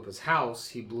guy blew up his house,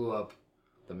 he blew up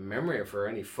the memory of her,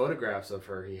 any photographs of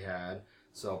her he had.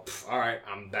 So, all right,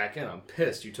 I'm back in. I'm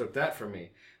pissed. You took that from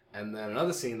me. And then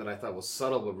another scene that I thought was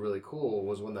subtle but really cool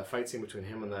was when that fight scene between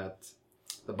him and the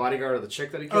bodyguard of the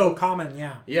chick that he killed. Oh, Common,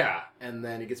 yeah. Yeah, and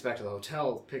then he gets back to the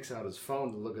hotel, picks out his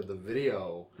phone to look at the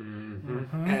video,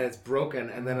 and it's broken.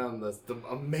 And then on the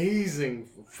amazing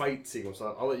fight sequence,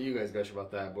 I'll let you guys gush about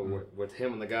that, but with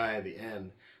him and the guy at the end,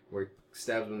 where he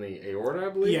stabs him in the aorta, I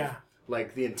believe. Yeah.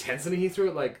 Like, the intensity he threw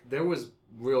it, like, there was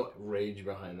real rage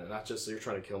behind it. Not just, you're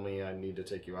trying to kill me, I need to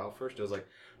take you out first. It was like,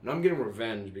 no, I'm getting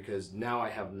revenge because now I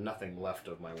have nothing left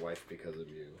of my wife because of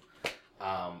you.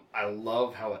 I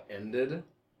love how it ended.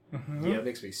 Yeah, it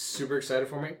makes me super excited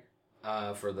for me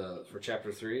for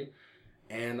Chapter 3.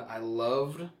 And I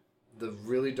loved the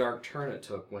really dark turn it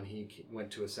took when he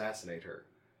went to assassinate her.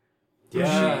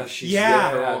 Yeah.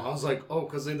 I was like, oh,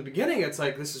 because in the beginning it's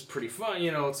like, this is pretty fun,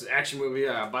 you know, it's an action movie,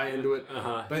 I buy into it.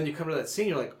 But then you come to that scene,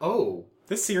 you're like, oh,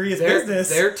 this serious business.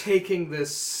 They're taking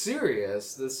this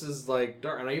serious. This is like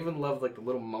dark. And I even loved like the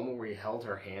little moment where he held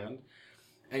her hand.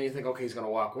 And you think, okay, he's going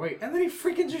to walk away. And then he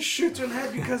freaking just shoots her in the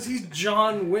head because he's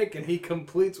John Wick and he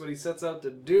completes what he sets out to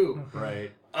do.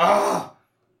 Right.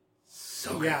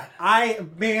 So good. Yeah.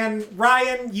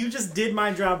 Ryan, you just did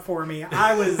my job for me.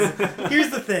 Here's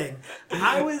the thing.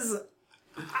 I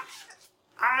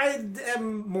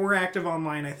am more active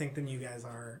online, I think, than you guys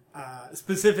are,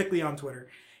 specifically on Twitter.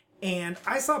 And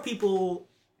I saw people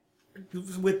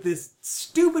with this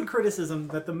stupid criticism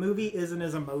that the movie isn't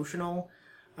as emotional,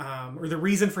 or the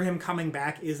reason for him coming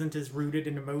back isn't as rooted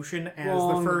in emotion as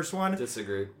the first one.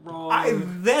 Disagree.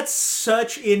 That's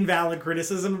such invalid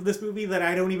criticism of this movie that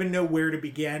I don't even know where to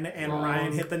begin, and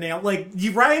Ryan hit the nail. Like,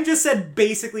 Ryan just said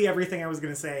basically everything I was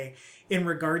going to say in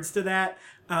regards to that.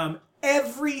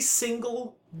 Every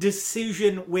single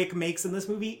decision Wick makes in this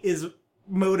movie is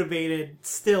motivated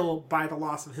still by the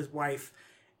loss of his wife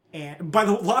and by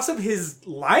the loss of his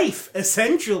life,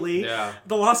 essentially,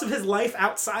 the loss of his life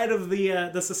outside of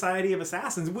the Society of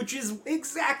Assassins, which is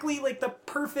exactly like the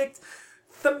perfect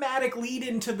thematic lead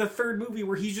into the third movie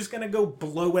where he's just gonna go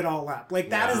blow it all up. Like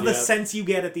that is the sense you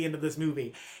get at the end of this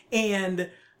movie. And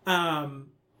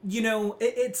you know,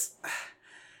 it's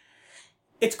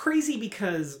crazy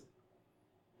because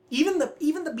even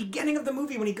the beginning of the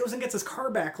movie when he goes and gets his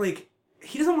car back, like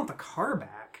he doesn't want the car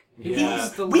back.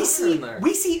 We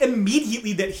see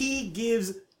immediately that he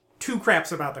gives two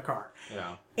craps about the car.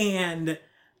 Yeah. And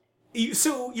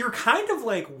so you're kind of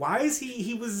like, why is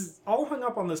he was all hung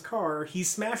up on this car, he's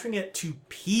smashing it to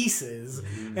pieces,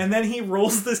 and then he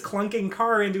rolls this clunking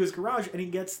car into his garage and he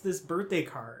gets this birthday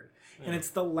card. And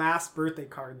it's the last birthday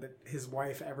card that his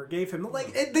wife ever gave him.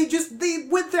 Like, they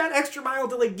went that extra mile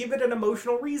to, like, give it an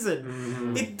emotional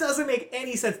reason. It doesn't make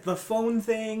any sense. The phone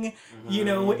thing, you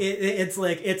know, it's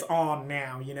like, it's on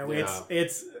now, you know.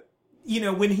 It's you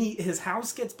know, when his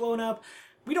house gets blown up,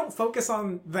 we don't focus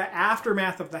on the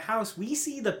aftermath of the house. We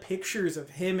see the pictures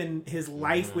of him and his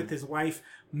life with his wife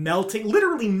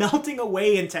literally melting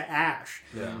away into ash.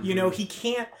 Yeah. You know, he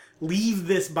can't leave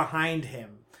this behind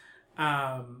him.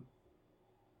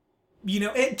 You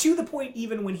know, and to the point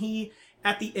even when he,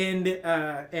 at the end,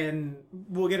 and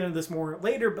we'll get into this more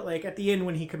later, but like at the end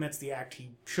when he commits the act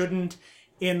he shouldn't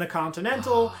in the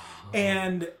Continental,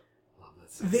 and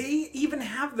they even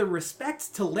have the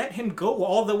respect to let him go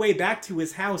all the way back to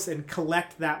his house and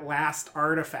collect that last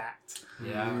artifact.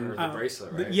 Yeah, or the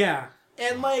bracelet, right? Yeah.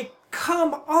 And like,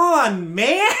 come on,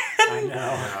 man! I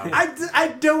know. I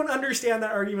don't understand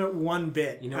that argument one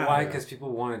bit. You know why? Because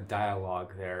people wanted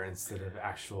dialogue there instead of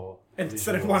actual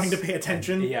Instead of wanting to pay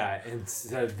attention?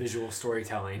 Instead of visual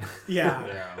storytelling.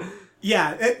 Yeah,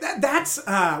 that's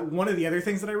one of the other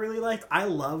things that I really liked. I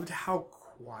loved how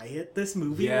quiet this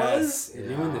movie was. It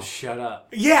knew when to shut up.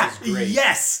 Yeah,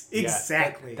 yes,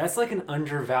 exactly. That's like an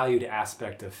undervalued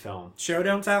aspect of film. Show,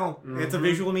 don't tell. It's a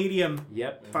visual medium.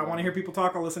 Yep. If I want to hear people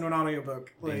talk, I'll listen to an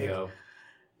audiobook. Bingo.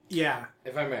 Yeah.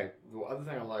 If I may, the other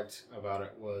thing I liked about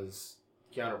it was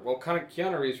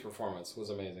Keanu Reeves' performance was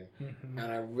amazing.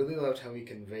 And I really loved how he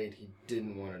conveyed he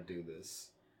didn't want to do this.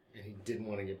 And he didn't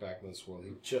want to get back in this world.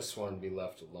 He just wanted to be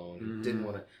left alone. He didn't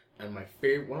want to... And one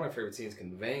of my favorite scenes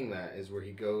conveying that is where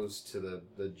he goes to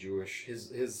the Jewish...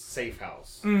 His safe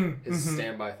house. His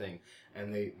standby thing.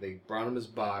 And they brought him his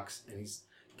box, and he's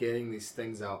getting these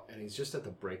things out, and he's just at the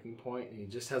breaking point, and he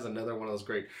just has another one of those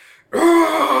great...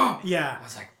 Yeah. I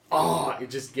was like, oh! It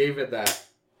just gave it that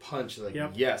punch. Like,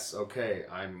 yes, okay,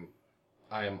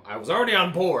 I was already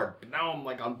on board, but now I'm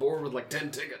like on board with like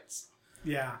 10 tickets.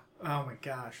 Yeah. Oh my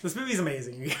gosh. This movie's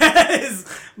amazing, you guys.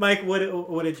 Mike, what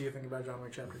did you think about John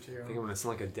Wick Chapter 2? I think I'm going to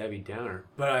sound like a Debbie Downer,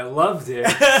 but I loved it.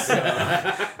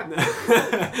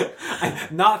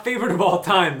 Not favorite of all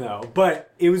time, though,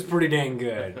 but it was pretty dang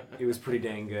good.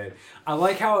 I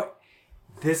like how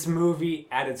this movie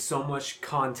added so much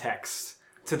context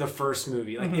to the first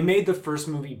movie. Like, it made the first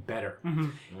movie better.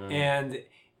 And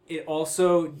it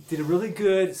also did a really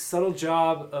good, subtle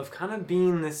job of kind of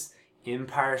being this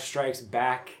Empire Strikes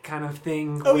Back kind of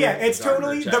thing. Oh yeah, it's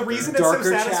totally... The reason it's so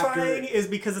satisfying is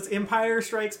because it's Empire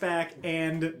Strikes Back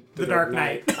and The Dark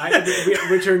Knight.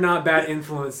 Which are not bad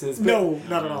influences. But, no,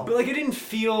 not at all. But like, it didn't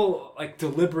feel like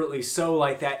deliberately so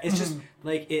like that. It's just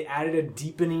like it added a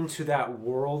deepening to that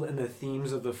world and the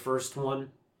themes of the first one.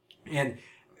 And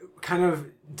kind of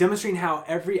demonstrating how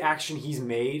every action he's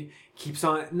made keeps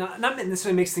on, not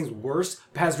necessarily makes things worse,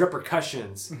 but has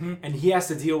repercussions, and he has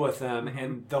to deal with them,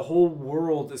 and the whole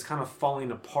world is kind of falling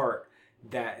apart.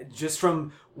 That just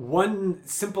from one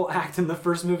simple act in the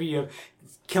first movie of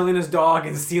killing his dog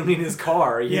and stealing his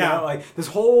car, you know, like this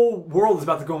whole world is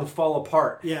about to go and fall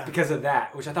apart because of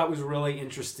that, which I thought was really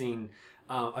interesting,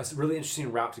 a really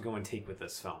interesting route to go and take with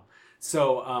this film.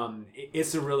 So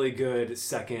it's a really good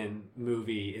second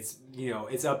movie. It's, you know,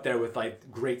 it's up there with like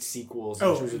great sequels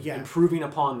in terms of improving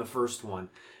upon the first one,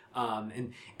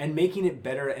 and making it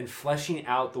better and fleshing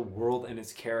out the world and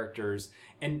its characters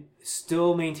and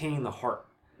still maintaining the heart.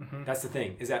 That's the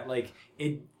thing, is that like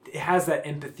it has that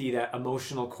empathy, that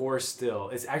emotional core still.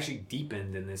 It's actually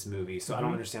deepened in this movie, so I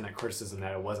don't understand that criticism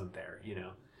that it wasn't there, you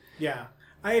know? Yeah.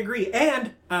 I agree.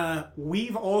 And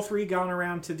we've all three gone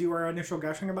around to do our initial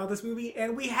gushing about this movie,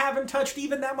 and we haven't touched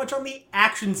even that much on the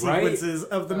action sequences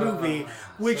of the movie,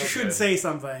 which should say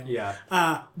something. Yeah.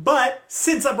 But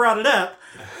since I brought it up,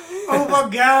 oh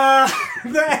my god,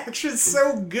 the action's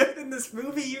so good in this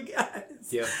movie, you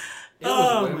guys. Yep. It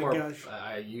was way more, gosh.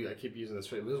 I keep using this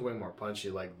phrase. It was way more punchy.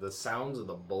 Like, the sounds of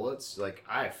the bullets, like,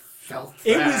 I felt that.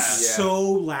 It was so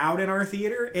loud in our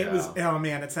theater. It was, oh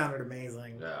man, it sounded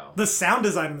amazing. Yeah. The sound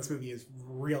design in this movie is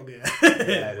real good.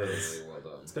 Yeah, it is. Really well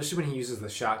done. Especially when he uses the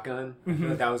shotgun. I feel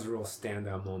like that was a real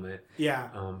standout moment. Yeah.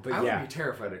 But I would be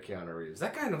terrified of Keanu Reeves.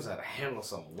 That guy knows how to handle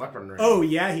some weaponry. Oh,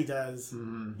 yeah, he does.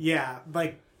 Mm-hmm. Yeah,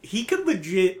 like, he could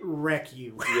legit wreck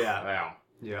you. Yeah.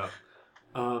 Yeah.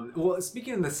 Well,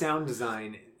 speaking of the sound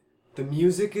design, the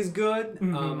music is good.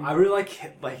 Mm-hmm. I really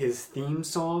like his theme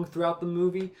song throughout the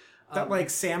movie. That like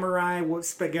samurai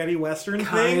spaghetti western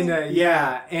thing? Kinda,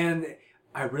 yeah. And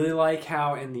I really like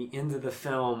how in the end of the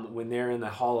film, when they're in the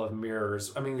Hall of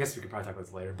Mirrors, I mean, I guess we could probably talk about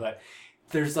this later, but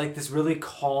there's like this really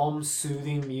calm,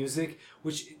 soothing music,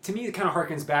 which to me it kind of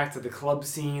harkens back to the club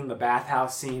scene, the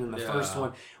bathhouse scene in the first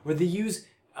one, where they use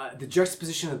the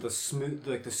juxtaposition of the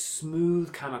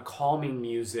smooth kind of calming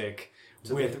music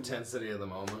with the intensity of the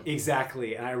moment.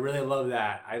 Exactly, and I really love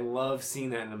that. I love seeing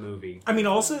that in the movie. I mean,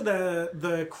 also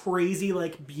the crazy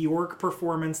like Bjork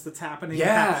performance that's happening at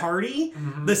that party.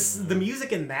 Mm-hmm. The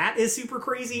music in that is super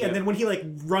crazy, and then when he like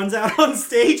runs out on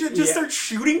stage and just starts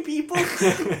shooting people.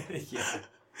 Yeah,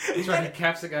 he's right. He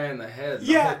caps a guy in the head.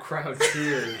 The whole crowd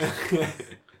cheers.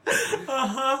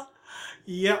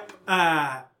 Yep.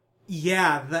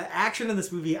 Yeah, the action in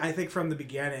this movie, I think from the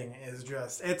beginning is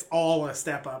just, it's all a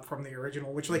step up from the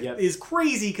original, which like is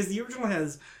crazy because the original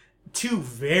has two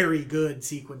very good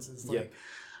sequences. Like,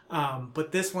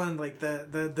 but this one, like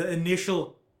the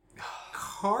initial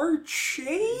car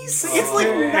chase, it's like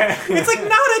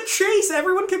not a chase.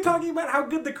 Everyone kept talking about how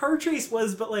good the car chase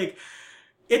was, but like,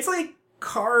 it's like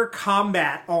car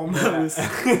combat almost.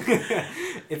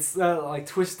 It's like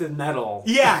Twisted Metal.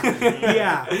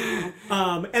 Yeah.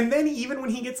 And then even when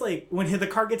he gets like when the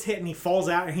car gets hit and he falls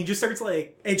out and he just starts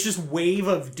like it's just wave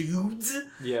of dudes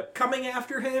coming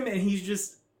after him and he's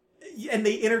just and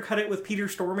they intercut it with Peter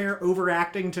Stormare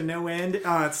overacting to no end.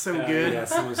 It's so good. Yeah,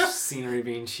 so much scenery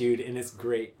being chewed and it's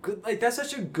great. Good, like that's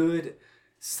such a good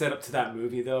setup to that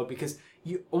movie though because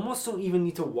you almost don't even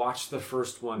need to watch the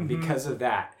first one because of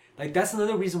that. Like, that's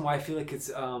another reason why I feel like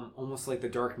it's almost like The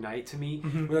Dark Knight to me.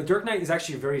 Mm-hmm. Where The Dark Knight is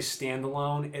actually very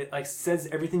standalone. It, like, says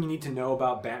everything you need to know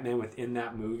about Batman within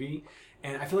that movie.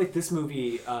 And I feel like this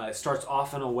movie starts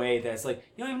off in a way that's like,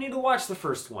 you don't even need to watch the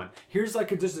first one. Here's,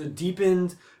 like, just a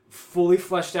deepened, fully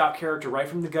fleshed out character right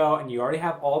from the go. And you already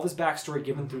have all of his backstory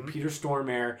given through Peter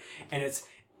Stormare. And it's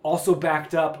also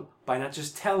backed up by not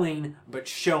just telling, but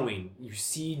showing. You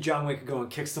see John Wick go and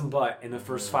kick some butt in the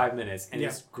first 5 minutes, and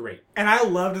it's great. And I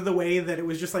loved the way that it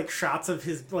was just like shots of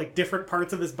his, like different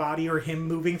parts of his body or him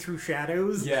moving through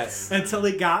shadows. Yes. Until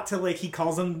it got to like, he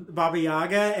calls him Baba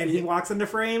Yaga, and he walks into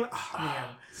frame. Oh, man.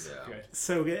 Good.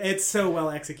 So good. It's so well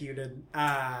executed.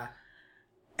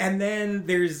 And then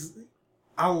there's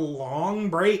a long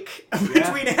break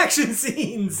between action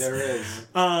scenes. There is.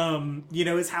 You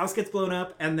know, his house gets blown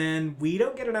up, and then we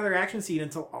don't get another action scene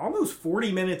until almost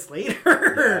 40 minutes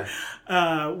later,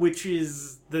 which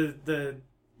is the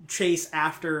chase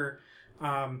after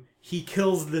he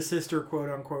kills the sister, quote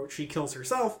unquote. She kills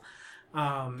herself.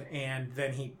 And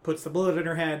then he puts the bullet in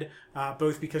her head,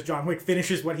 both because John Wick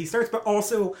finishes what he starts, but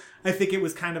also I think it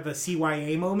was kind of a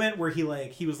CYA moment where he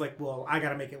was like, well, I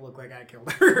gotta make it look like I killed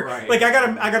her. Right. Like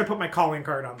I gotta put my calling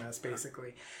card on this,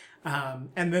 basically.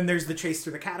 And then there's the chase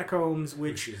through the catacombs,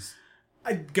 which is,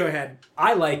 go ahead.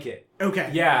 I like it. Okay.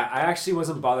 Yeah, I actually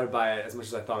wasn't bothered by it as much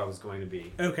as I thought I was going to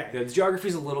be. Okay. The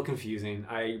geography's a little confusing,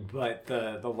 but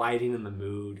the lighting and the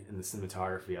mood and the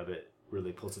cinematography of it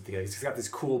really pulls it together. It's got these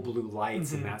cool blue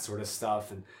lights and that sort of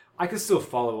stuff, and I could still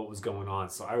follow what was going on,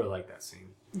 so I really like that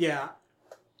scene. Yeah.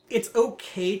 It's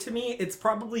okay to me. It's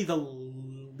probably the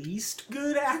least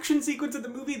good action sequence of the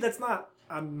movie. That's not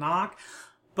a knock,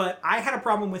 but I had a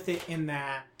problem with it in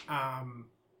that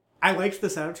I liked the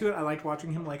setup to it. I liked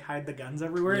watching him like hide the guns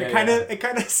everywhere. It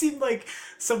kind of seemed like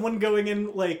someone going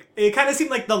in it kind of seemed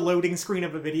like the loading screen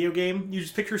of a video game. You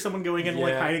just picture someone going in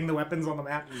like hiding the weapons on the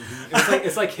map. Mm-hmm.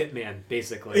 It's like Hitman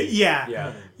basically.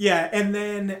 Yeah. And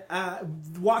then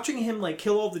watching him like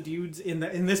kill all the dudes and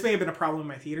this may have been a problem in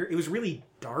my theater. It was really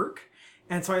dark.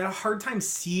 And so I had a hard time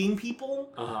seeing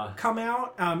people come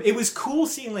out. It was cool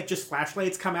seeing like just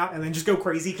flashlights come out and then just go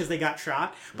crazy because they got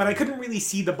shot. But I couldn't really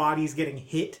see the bodies getting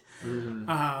hit.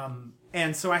 Mm-hmm.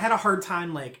 And so I had a hard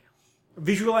time like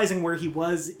visualizing where he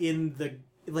was in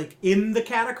the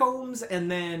catacombs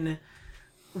and then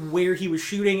where he was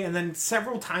shooting. And then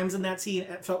several times in that scene,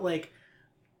 it felt like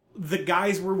the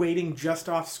guys were waiting just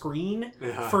off screen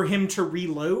for him to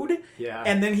reload. Yeah.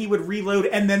 And then he would reload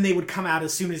and then they would come out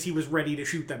as soon as he was ready to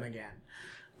shoot them again.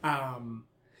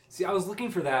 See, I was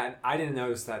looking for that, and I didn't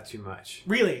notice that too much.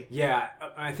 Really? Yeah,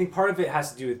 I think part of it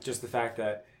has to do with just the fact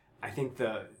that I think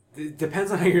it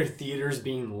depends on how your theater's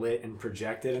being lit and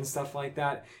projected and stuff like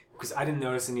that. Because I didn't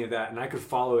notice any of that, and I could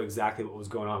follow exactly what was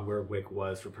going on where Wick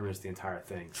was for pretty much the entire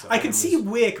thing. So I could see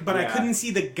Wick, but I couldn't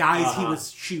see the guys he was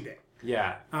shooting.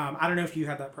 Yeah. I don't know if you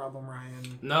had that problem,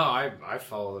 Ryan. No, I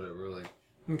followed it really.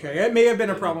 Okay, it may have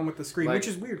been a problem with the screen, which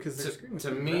is weird because the screen was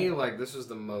to me, like, this was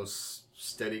the most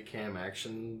steady cam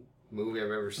action movie I've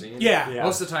ever seen. Yeah.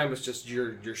 Most of the time it's just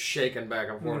you're shaking back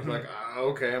and forth like,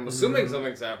 okay, I'm assuming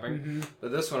something's happening.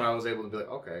 But this one I was able to be like,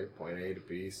 okay, point A to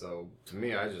B. So to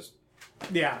me, I just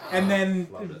and then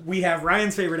we have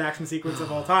Ryan's favorite action sequence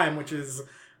of all time, which is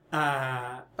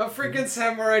a freaking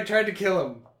samurai tried to kill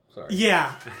him. Sorry.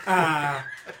 Yeah.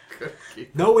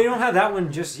 No, we don't have that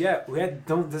one just yet.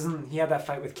 Doesn't he have that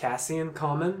fight with Cassian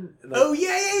Common? Oh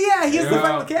yeah. He has the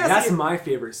fight with Cassian. That's my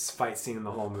favorite fight scene in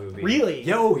the whole movie. Really?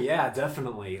 Yeah,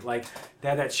 definitely. Like they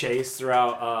had that chase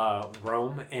throughout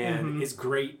Rome, and it's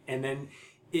great. And then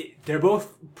they're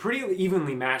both pretty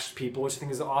evenly matched people, which I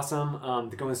think is awesome.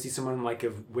 To go and see someone like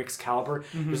of Wick's caliber.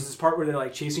 There's this part where they're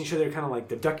like chasing each other, kind of like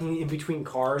they're ducking in between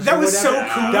cars. That was so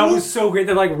cool. That was so great.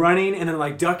 They're like running and then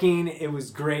like ducking. It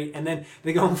was great. And then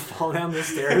they go and fall down the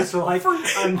stairs for like a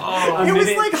it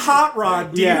was like Hot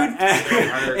Rod, dude. Yeah.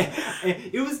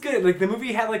 It was good. Like the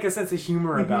movie had like a sense of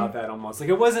humor about that almost. Like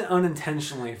it wasn't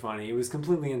unintentionally funny. It was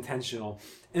completely intentional.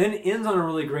 And then it ends on a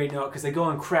really great note because they go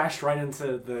and crash right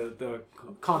into the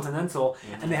Continental,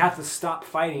 and they have to stop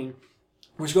fighting,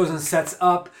 which goes and sets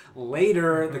up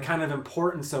later the kind of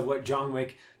importance of what John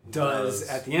Wick does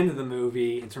at the end of the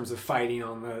movie in terms of fighting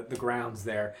on the grounds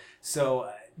there.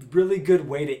 So really good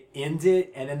way to end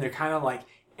it, and then they're kind of like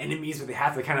enemies, but they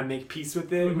have to kind of make peace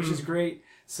with it, which is great.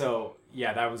 So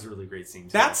yeah, that was a really great scene.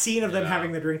 That scene of them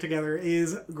having the drink together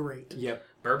is great. Yep.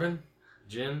 Bourbon,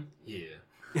 gin,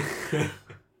 yeah.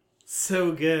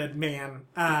 So good, man.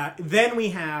 Then we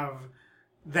have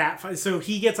that. So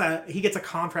he gets a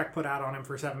contract put out on him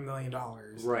for $7 million.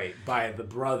 Right, by the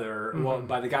brother, well,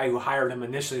 by the guy who hired him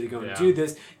initially to go and do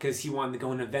this, because he wanted to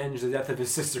go and avenge the death of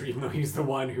his sister, even though he's the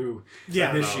one who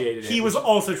initiated it. He was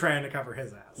also trying to cover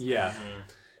his ass. Yeah.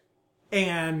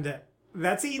 And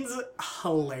that scene's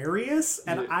hilarious,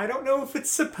 and I don't know if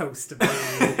it's supposed to be,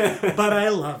 but I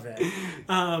love it.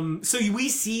 So we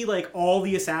see, like, all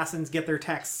the assassins get their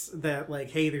texts that, like,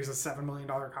 hey, there's a $7 million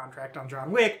contract on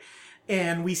John Wick,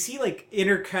 and we see, like,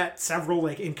 intercut several,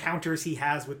 like, encounters he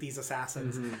has with these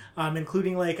assassins,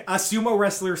 including, like, a sumo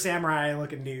wrestler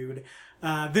samurai-looking dude,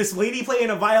 this lady playing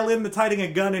a violin that's hiding a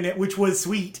gun in it, which was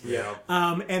sweet. Yeah.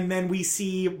 And then we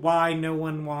see why no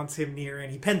one wants him near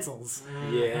any pencils.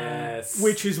 Yes.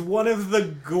 Which is one of the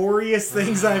goriest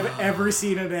things I've ever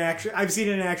seen in an action. I've seen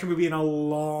in an action movie in a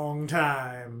long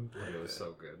time. It was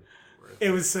so good.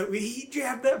 It was so. He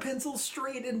jabbed that pencil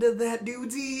straight into that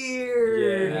dude's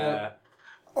ear. Yeah.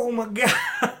 Oh my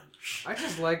god. I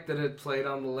just like that it played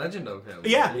on the legend of him.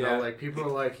 Yeah. You know, like, people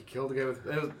are like, he killed a guy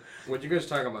with... what you guys are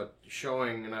talking about,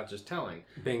 showing and not just telling.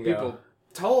 Bingo. People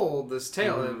told this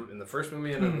tale in the first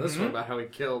movie and in this one about how he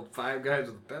killed 5 guys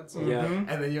with a pencil. Yeah.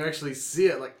 And then you actually see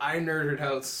it. Like, I nerded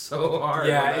out so hard.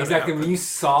 Yeah, exactly. When you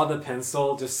saw the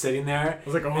pencil just sitting there, I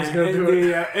was like, oh, he's gonna do it.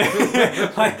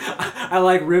 Yeah. Like, I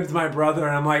like ribbed my brother,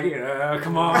 and I'm like,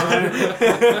 come on.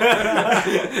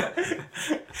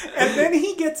 And then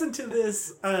he gets into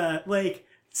this, like,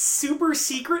 super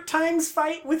secret times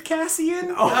fight with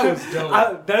Cassian. Oh, that was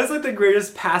dope. That is like the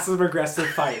greatest passive-aggressive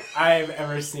fight I've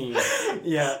ever seen.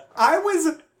 Yeah. I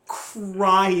was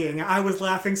crying. I was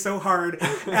laughing so hard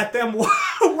at them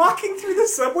walking through the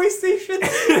subway station,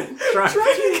 trying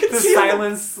to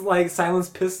conceal silence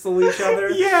pistol each other.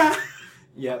 Yeah.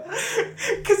 Yep.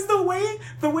 Because the way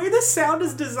the sound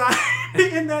is designed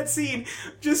in that scene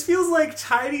just feels like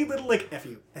tiny little, like, F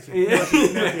you, no F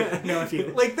you, no F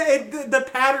you. Like, the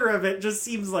patter of it just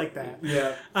seems like that.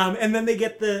 Yeah. And then they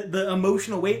get the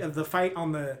emotional weight of the fight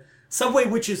on the subway,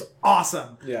 which is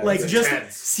awesome. Yeah, like, just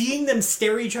intense. seeing them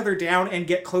stare each other down and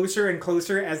get closer and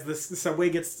closer as the subway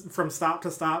gets from stop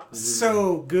to stop.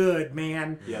 So good,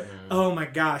 man. Yep. Oh my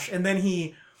gosh. And then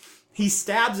he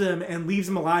stabs him and leaves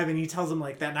him alive, and he tells him,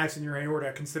 like, that knife's in your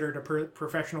aorta, consider it a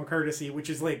professional courtesy, which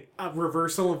is, like, a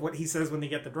reversal of what he says when they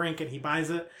get the drink and he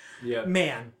buys it. Yeah.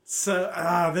 Man. So,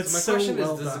 that's so my question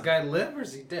well is, does done. the guy live or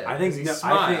is he dead? I think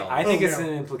I think it's an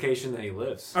implication that he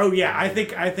lives. Oh, yeah. I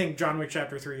think John Wick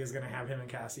Chapter 3 is going to have him and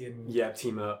Cassian... Yeah,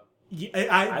 team up.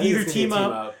 either team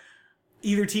up...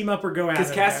 either team up or go at it.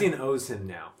 Because Cassian owes him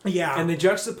now. Yeah. And they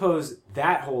juxtapose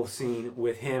that whole scene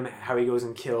with him, how he goes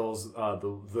and kills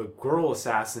the girl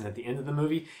assassin at the end of the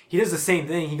movie. He does the same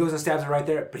thing. He goes and stabs her right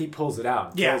there, but he pulls it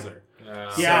out and kills her. Yeah.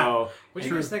 So, what do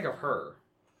you guys think of her?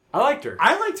 I liked her.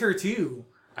 I liked her too.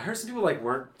 I heard some people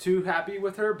weren't too happy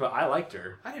with her, but I liked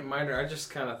her. I didn't mind her. I just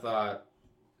kind of thought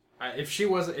if she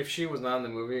was not in the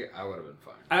movie, I would have been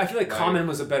fine. I feel like Common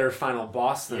was a better final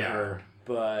boss than her,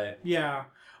 but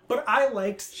but I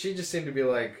liked. She just seemed to be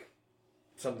like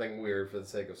something weird for the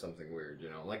sake of something weird, you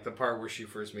know, like the part where she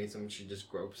first meets him, she just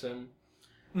gropes him.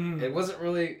 It wasn't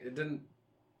really. It didn't.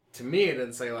 To me, it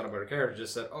didn't say a lot about her character. It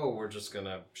just said, "Oh,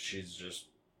 she's just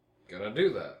gonna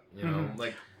do that," you know.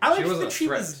 Like I liked that she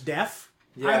was deaf.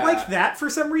 Yeah. I liked that for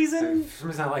some reason. For some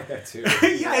reason, I like that too.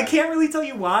 Yeah, I can't really tell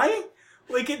you why.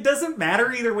 Like, it doesn't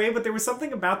matter either way, but there was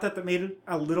something about that made it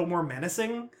a little more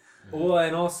menacing. Well,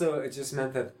 and also it just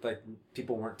meant that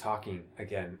people weren't talking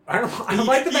again. I don't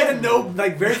like the fact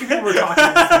that very few people were talking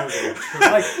in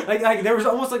this movie. like there was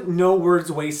almost no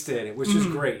words wasted, which is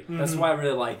great. That's why I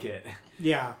really like it.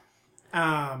 Yeah,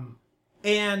 and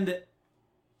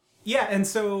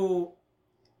so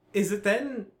is it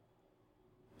then?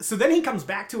 So then he comes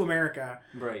back to America,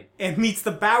 right, and meets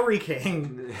the Bowery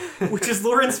King, which is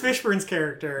Lawrence Fishburne's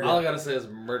character. All I gotta say is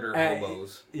murder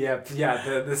hobos.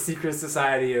 The secret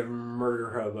society of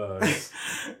murder hobos.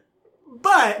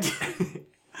 But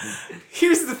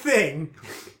here's the thing: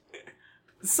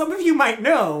 some of you might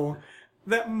know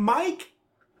that Mike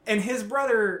and his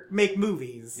brother make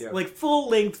movies, like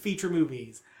full-length feature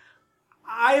movies.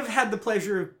 I've had the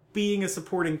pleasure of being a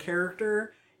supporting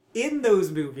character in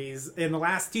those movies, in the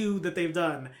last two that they've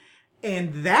done,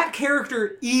 and that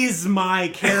character is my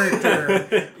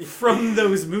character from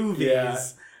those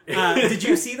movies. Did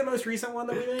you see the most recent one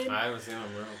that we made? I haven't seen them,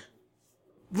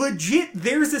 no. Legit,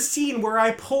 there's a scene where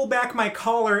I pull back my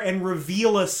collar and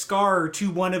reveal a scar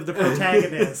to one of the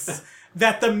protagonists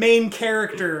that the main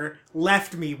character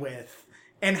left me with.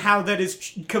 And how that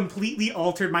has completely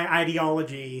altered my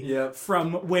ideology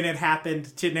from when it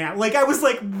happened to now. Like, I was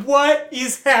like, what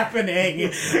is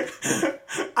happening?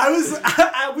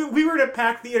 We were in a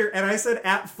packed theater, and I said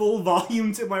at full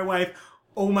volume to my wife,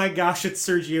 oh my gosh, it's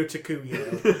Sergio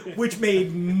Takuya. Which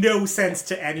made no sense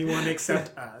to anyone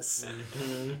except us.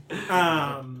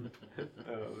 Oh,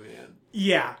 man.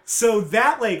 Yeah, so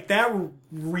that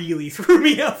really threw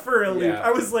me up for a loop. Yeah. I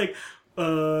was like,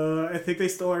 I think they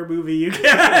stole our movie, you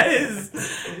guys.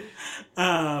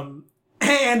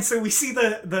 And so we see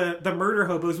the murder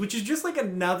hobos, which is just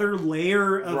another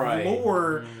layer of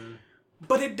lore,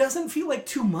 but it doesn't feel like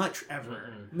too much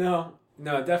ever. No,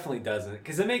 it definitely doesn't,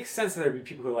 because it makes sense that there'd be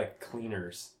people who are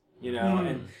cleaners, you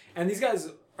know, and these guys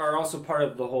are also part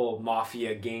of the whole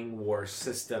mafia gang war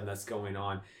system that's going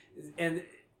on, and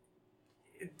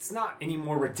it's not any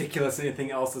more ridiculous than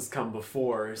anything else that's come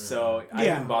before, so it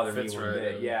didn't bother me one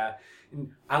bit. Yeah.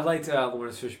 And I liked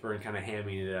Lawrence Fishburne kind of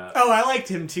hamming it up. Oh, I liked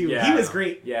him too. Yeah. He was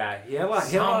great. Yeah, he had a lot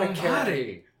of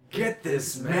character. Get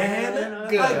this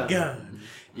man a gun.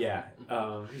 Yeah,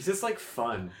 he's just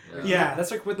fun. Yeah.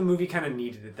 That's what the movie kind of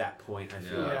needed at that point, I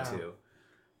feel like, too.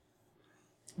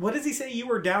 What does he say? You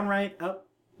were downright up.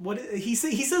 He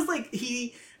says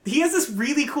he has this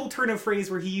really cool turn of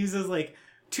phrase where he uses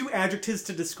two adjectives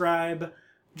to describe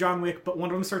John Wick, but one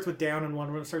of them starts with down and one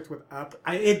of them starts with up.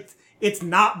 It's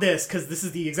not this, because this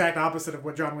is the exact opposite of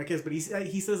what John Wick is, but he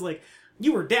says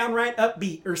you were downright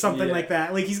upbeat or something like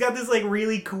that. He's got this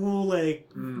really cool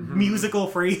musical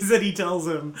phrase that he tells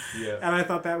him, and I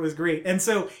thought that was great. And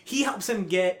so he helps him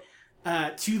get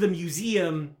to the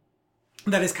museum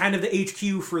that is kind of the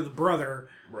HQ for the brother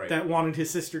that wanted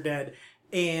his sister dead.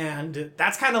 And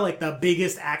that's kind of the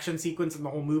biggest action sequence in the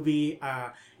whole movie.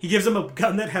 He gives him a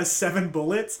gun that has 7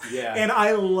 bullets. Yeah. And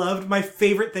I loved, my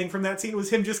favorite thing from that scene was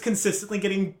him just consistently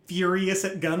getting furious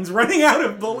at guns running out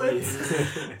of bullets.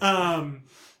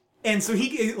 And so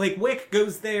he, Wick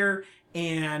goes there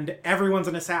and everyone's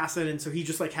an assassin. And so he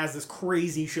just has this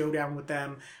crazy showdown with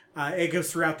them. It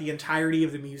goes throughout the entirety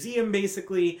of the museum,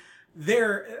 basically.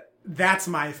 That's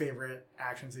my favorite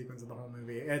action sequence of the whole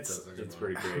movie. It's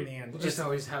pretty great. Man, just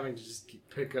always having to just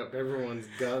pick up everyone's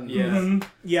guns. Yeah. Mm-hmm.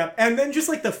 Yep. And then just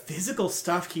the physical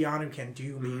stuff Keanu can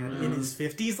do, man, in his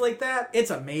 50s like that, it's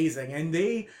amazing. And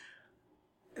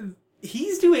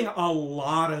he's doing a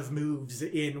lot of moves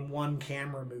in one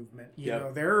camera movement. You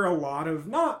know, there are a lot of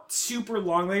not super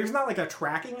long. There's not a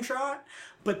tracking shot,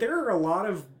 but there are a lot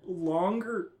of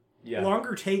longer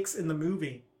takes in the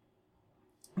movie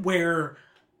where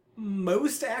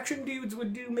most action dudes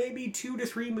would do maybe 2 to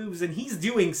 3 moves, and he's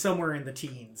doing somewhere in the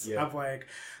teens of like,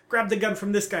 grab the gun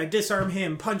from this guy, disarm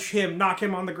him, punch him, knock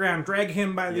him on the ground, drag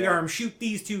him by the arm, shoot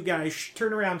these 2 guys,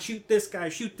 turn around, shoot this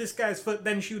guy's foot,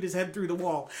 then shoot his head through the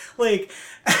wall. Like,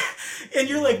 and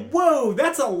you're like, whoa,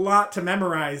 that's a lot to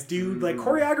memorize, dude. Like,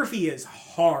 choreography is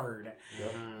hard.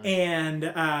 And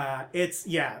it's,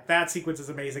 that sequence is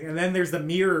amazing. And then there's the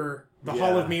mirror, the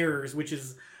Hall of Mirrors, which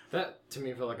is... That, to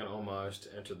me, felt like an homage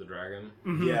to Enter the Dragon.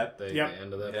 Mm-hmm. The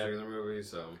end of that particular movie,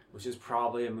 so... Which is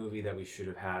probably a movie that we should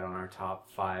have had on our top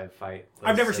 5 fight list.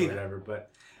 I've never seen whatever,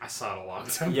 but... I saw it a long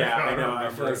time ago. Yeah, I know. I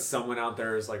feel like someone out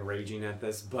there is like raging at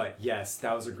this, but yes,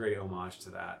 that was a great homage to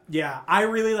that. Yeah, I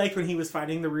really liked when he was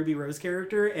fighting the Ruby Rose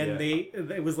character, and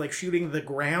it was like shooting the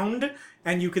ground,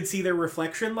 and you could see their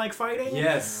reflection like fighting.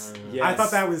 Yes. I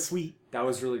thought that was sweet. That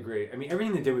was really great. I mean,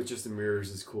 everything they did with just the mirrors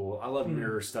is cool. I love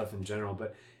mirror stuff in general,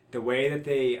 but the way that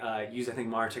they use, I think,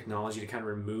 modern technology to kind of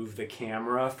remove the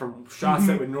camera from shots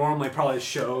that would normally probably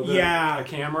show a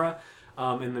camera.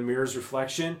 And the mirror's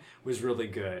reflection was really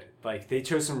good. Like, they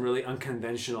chose some really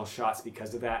unconventional shots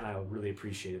because of that, and I really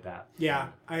appreciated that. Yeah,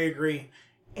 I agree.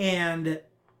 And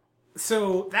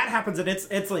so that happens, and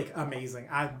it's like amazing.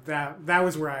 That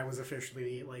was where I was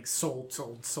officially like sold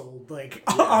like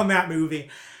on that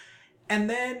movie. And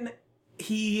then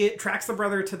he tracks the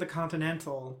brother to the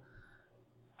Continental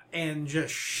and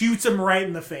just shoots him right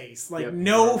in the face. Like,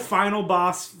 no final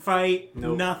boss fight,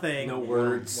 nothing. No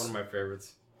words. One of my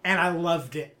favorites. And I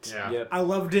loved it. Yeah. Yep. I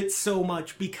loved it so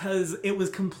much because it was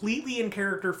completely in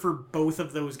character for both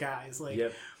of those guys. Like,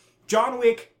 John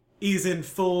Wick is in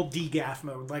full DGAF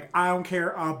mode. Like, I don't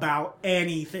care about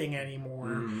anything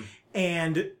anymore.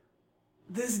 And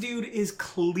this dude is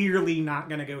clearly not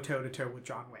going to go toe-to-toe with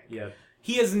John Wick. Yep.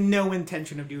 He has no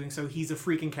intention of doing so. He's a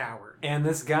freaking coward. And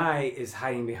this guy is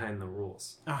hiding behind the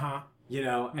rules. Uh-huh. You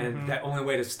know, and the only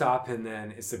way to stop him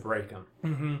then is to break him.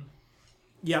 Mm-hmm.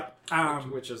 Yep.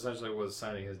 Which essentially was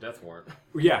signing his death warrant.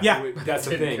 Yeah. That's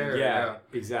the thing. Care,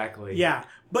 exactly. Yeah.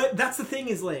 But that's the thing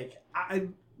is, like,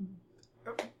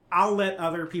 I'll let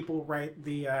other people write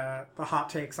the hot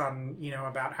takes on, you know,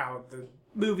 about how the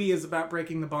movie is about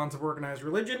breaking the bonds of organized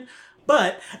religion.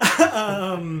 But,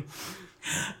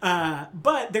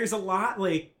 but there's a lot,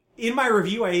 like, in my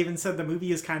review, I even said the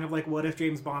movie is kind of like what if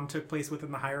James Bond took place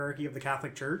within the hierarchy of the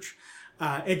Catholic Church.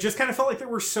 It just kind of felt like there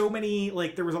were so many,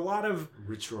 like, there was a lot of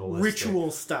ritual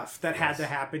stuff that had to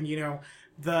happen, you know.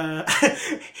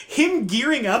 Him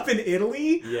gearing up in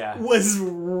Italy was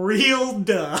real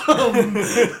dumb.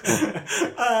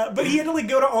 But he had to, like,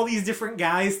 go to all these different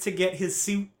guys to get his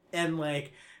suit, and,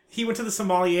 like, he went to the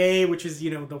sommelier, which is,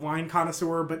 you know, the wine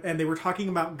connoisseur, and they were talking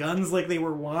about guns like they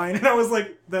were wine, and I was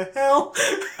like, the hell?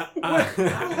 I love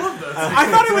that. I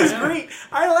thought it was great.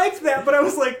 I liked that, but I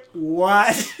was like,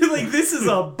 what? Like, this is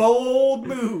a bold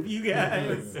move, you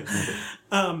guys.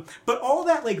 But all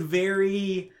that, like,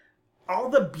 all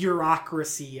the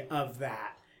bureaucracy of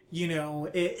that, you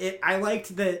know, I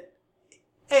liked that,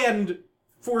 and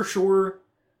for sure,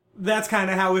 that's kind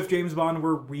of how if James Bond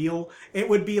were real, it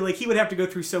would be like he would have to go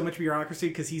through so much bureaucracy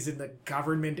because he's in the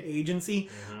government agency.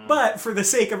 But for the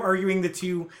sake of arguing the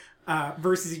two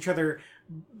versus each other,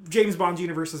 James Bond's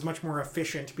universe is much more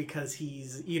efficient because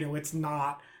he's, you know, it's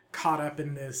not caught up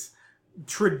in this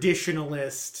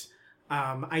traditionalist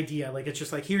idea. Like, it's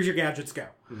just like, here's your gadgets, go.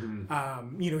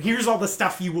 You know, here's all the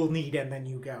stuff you will need, and then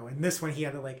you go. And this one, he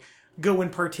had to, like, go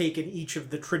and partake in each of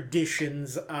the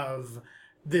traditions of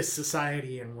this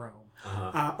society in Rome.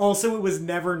 Also, it was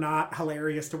never not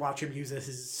hilarious to watch him use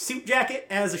his suit jacket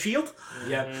as a shield.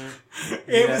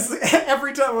 It was,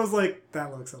 every time I was like,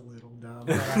 that looks a little dumb,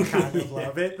 but I kind of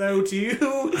love it though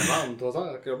too.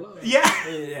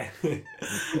 Yeah.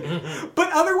 But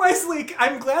otherwise, like,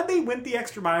 I'm glad they went the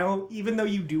extra mile, even though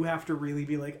you do have to really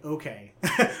be like, okay,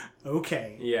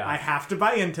 I have to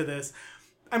buy into this.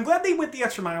 I'm glad they went the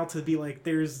extra mile to be like,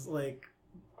 there's like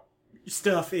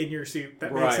stuff in your suit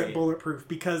that makes it bulletproof,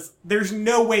 because there's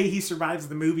no way he survives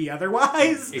the movie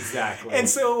otherwise. Exactly. And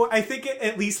so I think it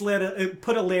at least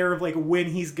put a layer of, like, when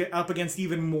he's up against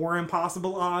even more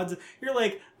impossible odds, you're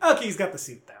like, okay, he's got the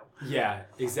suit though. Yeah,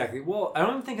 exactly. Well, I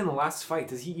don't think in the last fight,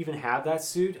 does he even have that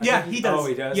suit? Yeah, he does. Oh,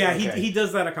 he does? Yeah, okay. he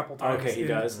does that a couple times. Okay, he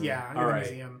does? Yeah, in the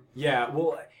museum. Yeah,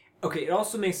 well, okay, it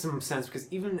also makes some sense,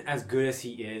 because even as good as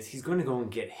he is, he's going to go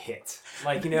and get hit.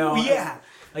 Like, you know... Yeah.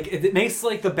 Like, it makes,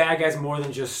 like, the bad guys more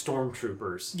than just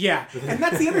stormtroopers. Yeah, and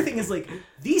that's the other thing is, like,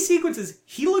 these sequences,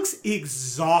 he looks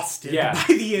exhausted by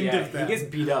the end of them. He gets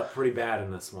beat up pretty bad in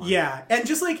this one. Yeah, and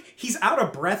just, like, he's out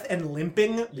of breath and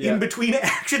limping in between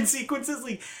action sequences.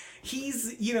 Like,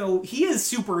 he's, he is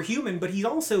superhuman, but he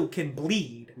also can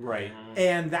bleed. Right.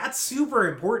 And that's super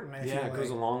important, I feel it goes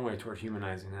a long way toward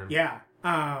humanizing him. Yeah.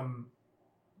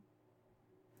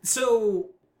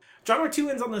 So, John Wick 2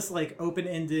 ends on this,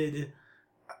 open-ended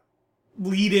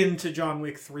lead into John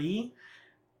Wick 3,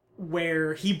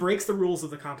 where he breaks the rules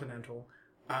of the Continental.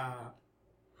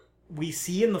 We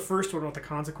see in the first one what the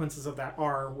consequences of that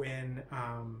are when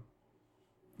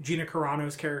Gina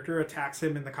Carano's character attacks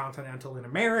him in the Continental in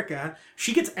America.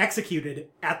 She gets executed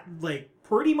at,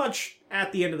 pretty much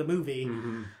at the end of the movie.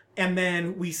 Mm-hmm. And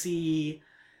then we see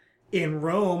in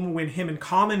Rome when him and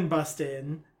Common bust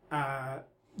in,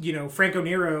 Franco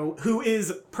Nero, who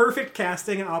is perfect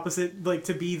casting opposite,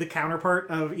 to be the counterpart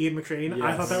of Ian McShane. Yes.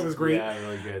 I thought that was great. Yeah,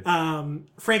 really good.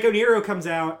 Franco Nero comes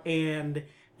out and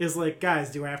is like,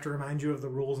 guys, do I have to remind you of the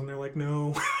rules? And they're like,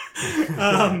 no.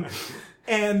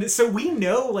 And so we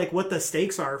know, what the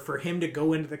stakes are for him to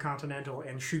go into the Continental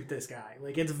and shoot this guy.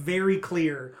 It's very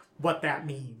clear what that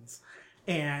means.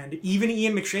 And even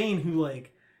Ian McShane, who,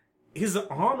 is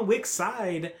on Wick's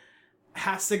side,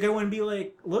 has to go and be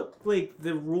like, look,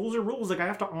 the rules are rules. I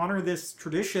have to honor this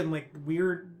tradition.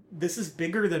 This is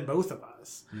bigger than both of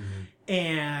us. Mm-hmm.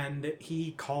 And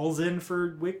he calls in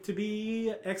for Wick to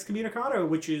be excommunicado,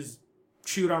 which is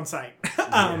shoot on sight,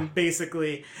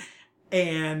 basically.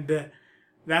 And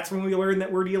that's when we learn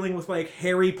that we're dealing with,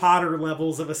 Harry Potter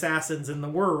levels of assassins in the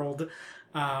world.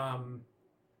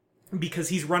 Because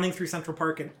he's running through Central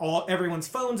Park and everyone's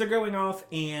phones are going off,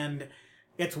 and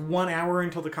it's 1 hour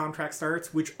until the contract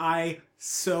starts, which I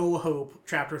so hope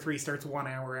Chapter 3 starts 1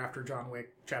 hour after John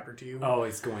Wick Chapter 2. Oh,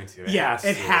 it's going to.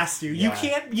 It has to.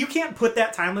 Yeah. You can't put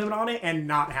that time limit on it and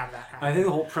not have that happen. I think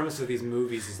the whole premise of these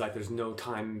movies is there's no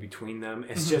time in between them.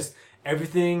 It's just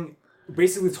everything.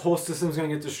 Basically, this whole system is going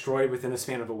to get destroyed within a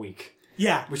span of a week.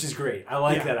 Yeah, which is great. I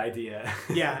like that idea.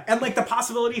 Yeah, and the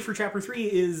possibility for Chapter 3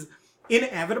 is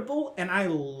inevitable, and I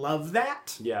love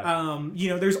that. Yeah.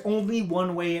 There's only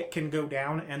one way it can go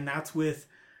down, and that's with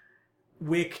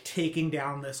Wick taking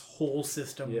down this whole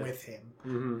system with him.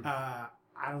 Mm-hmm.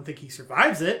 I don't think he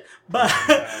survives it, but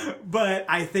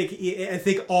I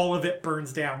think all of it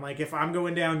burns down. If I'm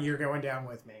going down, you're going down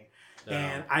with me.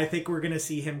 And I think we're going to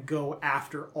see him go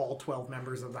after all 12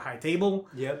 members of the High Table.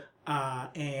 Yep.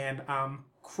 And I'm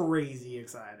crazy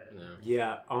excited.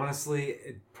 Yeah, honestly,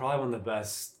 probably one of the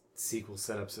best sequel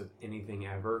setups of anything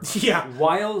ever. Yeah.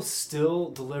 While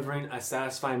still delivering a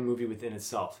satisfying movie within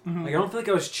itself. Mm-hmm. I don't feel like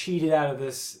I was cheated out of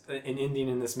this, an ending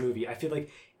in this movie. I feel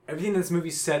like everything in this movie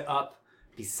set up,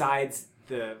 besides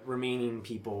the remaining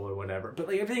people or whatever,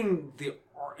 but everything,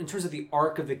 in terms of the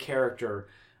arc of the character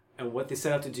and what they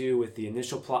set out to do with the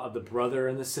initial plot of the brother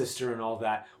and the sister and all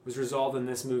that was resolved in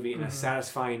this movie in a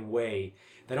satisfying way.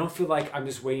 I don't feel like I'm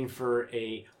just waiting for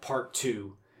a part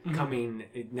 2 coming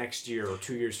next year or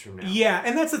 2 years from now. Yeah,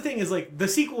 and that's the thing is the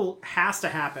sequel has to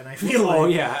happen, I feel like. Oh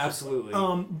yeah, absolutely.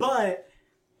 But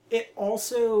it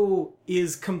also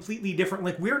is completely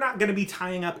different. We're not going to be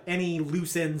tying up any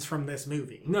loose ends from this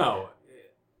movie. No.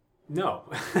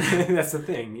 That's the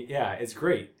thing. Yeah, it's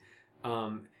great.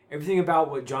 Everything about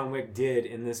what John Wick did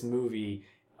in this movie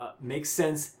makes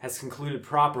sense, has concluded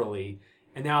properly,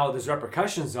 and now there's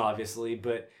repercussions, obviously,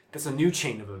 but that's a new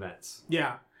chain of events.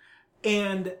 Yeah.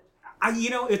 And,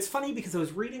 it's funny because I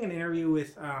was reading an interview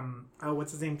with,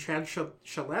 what's his name, Chad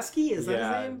Stahelski? Is that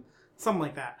his name? Something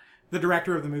like that. The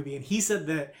director of the movie. And he said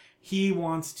that he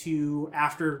wants to,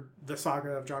 after the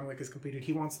saga of John Wick is completed,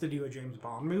 he wants to do a James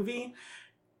Bond movie.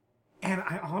 And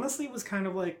I honestly was kind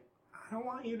of like, I don't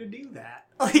want you to do that.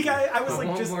 I was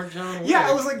like, just... more John Wick. Yeah,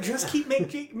 I was like, just keep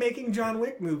making John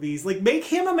Wick movies. Make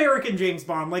him American James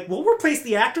Bond. We'll replace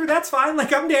the actor, that's fine.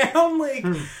 I'm down.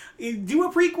 Do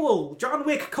a prequel. John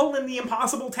Wick, The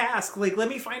Impossible Task. Let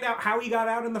me find out how he got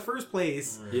out in the first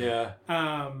place. Yeah.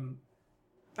 I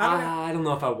don't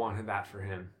know if I wanted that for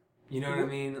him. You know what I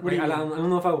mean? I don't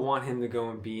know if I want him to go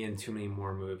and be in too many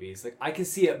more movies. I can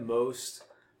see at most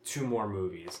 2 more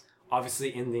movies.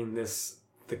 Obviously ending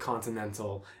the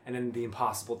Continental, and then the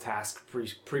Impossible Task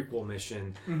prequel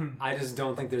mission. Mm-hmm. I just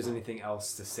don't think there's anything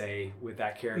else to say with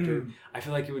that character. I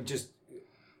feel like it would just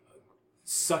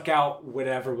suck out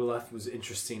whatever left was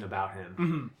interesting about him.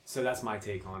 Mm-hmm. So that's my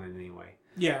take on it anyway.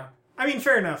 Yeah. I mean,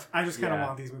 fair enough. I just kind of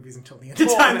want these movies until the end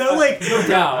of time, though. No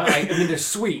doubt. They're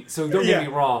sweet, so don't get me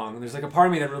wrong. There's a part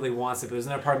of me that really wants it, but there's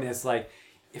another part of me that's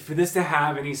if for this to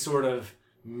have any sort of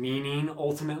meaning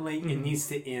ultimately, it needs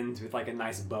to end with a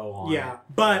nice bow on it.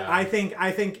 But I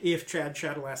think if Chad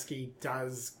Stahelski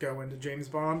does go into James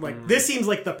Bond, this seems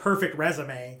like the perfect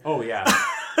resume. Oh yeah.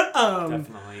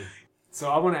 Definitely. So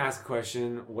I want to ask a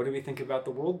question. What do we think about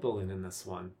the world building in this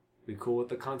one? We cool with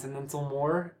the Continental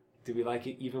more do we like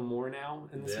it even more now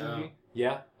in this movie?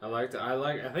 Yeah, I liked it.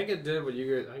 I think it did what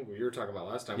you were talking about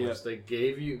last time. Was they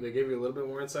gave you a little bit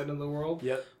more insight into the world.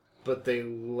 Yep. But they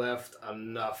left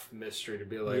enough mystery to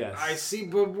be like, I see,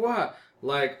 but what?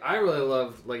 Like, I really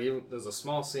love, like, even, there's a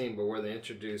small scene, but where they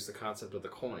introduce the concept of the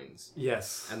coins.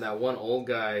 Yes. And that one old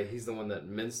guy, he's the one that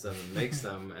mints them and makes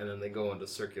them, and then they go into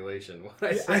circulation.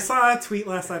 I saw a tweet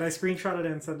last night. I screenshotted it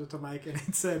and sent it to Mike, and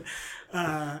it said,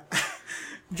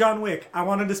 John Wick, I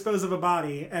want to dispose of a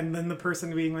body. And then the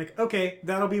person being like, okay,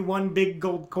 that'll be one big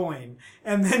gold coin.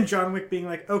 And then John Wick being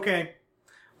like, okay,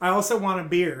 I also want a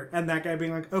beer. And that guy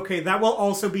being like, okay, that will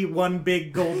also be one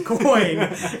big gold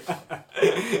coin.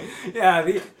 Yeah,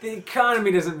 the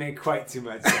economy doesn't make quite too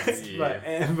much sense. But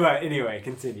anyway,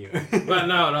 continue. But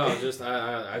no, just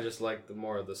I just like the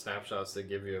more of the snapshots they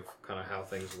give you of kind of how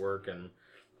things work, and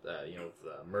the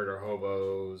murder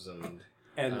hobos and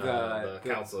the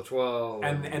Council of 12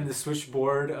 and the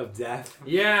switchboard of death.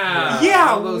 Yeah,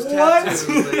 all those tattoos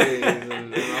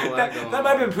and all that going that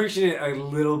might have been pushing it a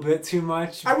little bit too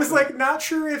much. I was like, not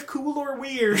sure if cool or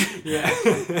weird. Yeah.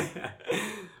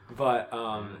 But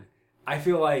I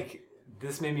feel like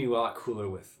this made me a lot cooler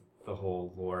with the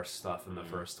whole lore stuff in the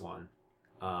first one.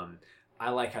 I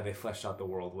like how they fleshed out the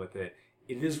world with it.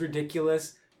 It is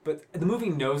ridiculous, but the movie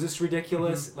knows it's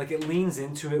ridiculous. Mm-hmm. Like, it leans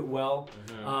into it well.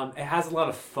 Mm-hmm. It has a lot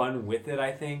of fun with it,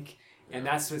 I think. And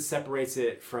that's what separates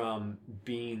it from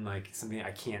being, like, something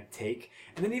I can't take.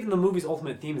 And then even the movie's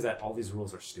ultimate theme is that all these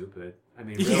rules are stupid. I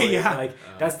mean, really, like,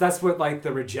 that's what, like,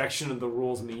 the rejection of the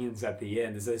rules means at the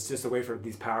end, is that it's just a way for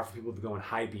these powerful people to go and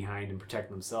hide behind and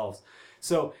protect themselves.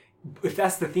 So, if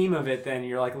that's the theme of it, then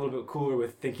you're, like, a little bit cooler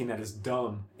with thinking that it's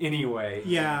dumb anyway.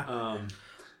 Yeah.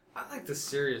 I like the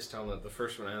serious tone that the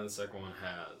first one and the second one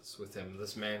has with him.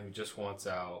 This man who just wants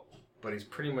out, but he's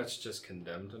pretty much just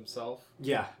condemned himself.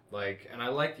 Yeah. Like, and I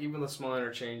like even the small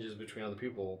interchanges between other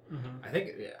people. Mm-hmm. I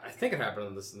think it happened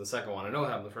in the second one. I know it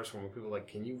happened in the first one where people were like,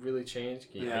 can you really change?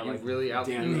 Are you really out?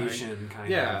 Damnation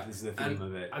kind of is the theme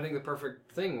of it. I think the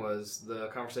perfect thing was the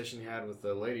conversation he had with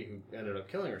the lady who ended up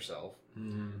killing herself.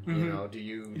 Mm-hmm. You know, do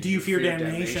you fear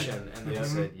damnation? And they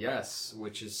said yes,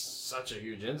 which is such a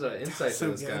huge insight to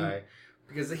this guy,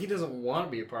 because he doesn't want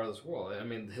to be a part of this world. I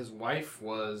mean, his wife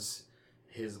was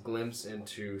his glimpse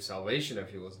into salvation, if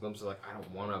he was a glimpse of, like, I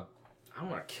don't want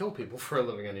to kill people for a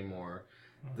living anymore.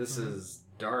 Mm-hmm. This is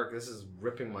dark. This is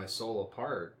ripping my soul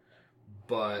apart.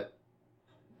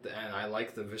 And I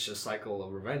like the vicious cycle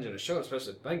of revenge, and it showed,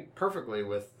 especially, I think, perfectly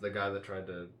with the guy that tried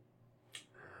to,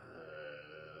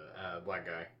 black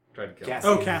guy tried to kill him.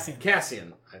 Oh, Cassian.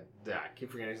 Cassian. I keep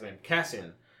forgetting his name.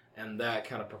 Cassian. And that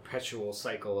kind of perpetual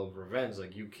cycle of revenge,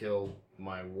 like, you killed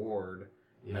my ward,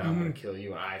 now I'm going to kill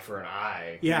you, an eye for an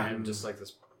eye. Yeah. And just like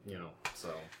this,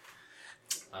 so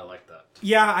I like that.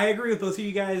 Yeah, I agree with both of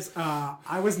you guys.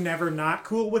 I was never not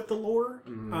cool with the lore.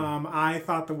 Mm-hmm. I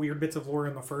thought the weird bits of lore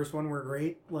in the first one were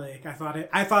great. Like, I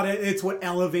thought it's what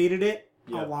elevated it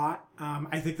a lot.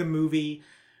 I think the movie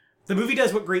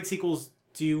does what great sequels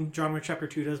do. John Wick Chapter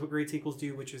 2 does what great sequels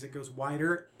do, which is it goes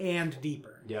wider and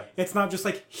deeper. Yeah. It's not just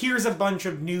like, here's a bunch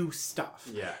of new stuff.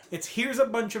 Yeah. It's here's a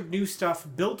bunch of new stuff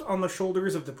built on the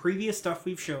shoulders of the previous stuff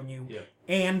we've shown you. Yeah.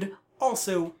 And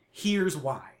also, here's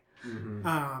why. Mm-hmm.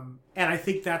 And I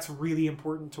think that's really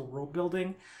important to world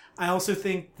building. I also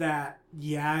think that,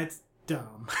 it's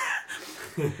dumb.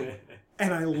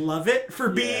 And I love it for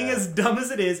being as dumb as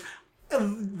it is.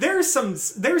 There's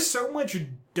so much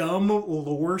dumb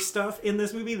lore stuff in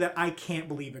this movie that I can't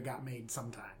believe it got made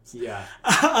sometimes. Yeah.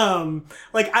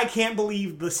 Like, I can't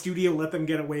believe the studio let them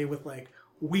get away with, like,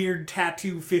 weird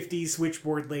tattoo 50s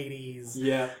switchboard ladies.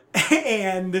 Yeah.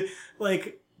 And,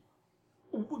 like,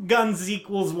 guns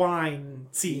equals wine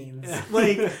scenes.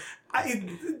 Like,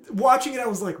 watching it, I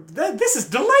was like, this is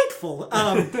delightful.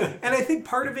 And I think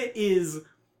part of it is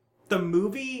the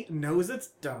movie knows it's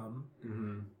dumb.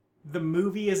 Mm-hmm. The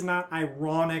movie is not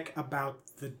ironic about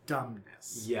the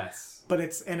dumbness. Yes. But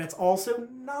it's also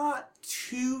not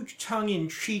too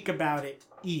tongue-in-cheek about it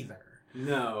either.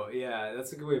 No, yeah,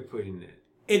 that's a good way of putting it.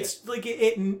 It's like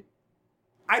it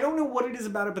I don't know what it is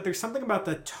about it, but there's something about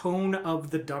the tone of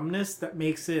the dumbness that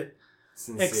makes it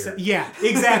sincere. Yeah,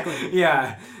 exactly.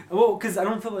 Yeah. Well, because I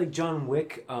don't feel like John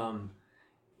Wick,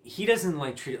 he doesn't,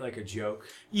 like, treat it like a joke.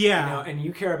 Yeah. And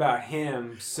you care about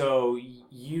him, so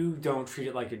you don't treat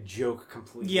it like a joke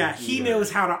completely. Yeah, he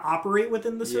knows how to operate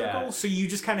within the circle, Yeah. so you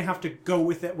just kind of have to go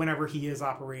with it whenever he is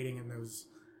operating in those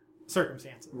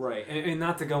circumstances. Right, and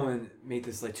not to go and make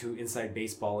this like too inside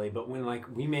baseball-y, but when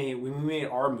we made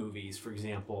our movies, for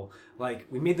example, like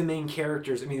we made the main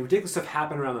characters. I mean, ridiculous stuff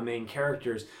happened around the main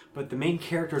characters, but the main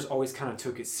characters always kind of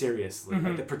took it seriously.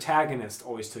 Like the protagonist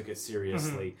always took it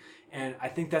seriously, and I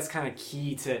think that's kind of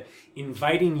key to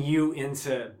inviting you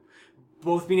into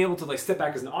both being able to like step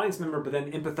back as an audience member, but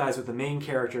then empathize with the main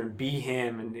character and be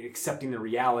him, and accepting the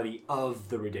reality of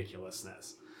the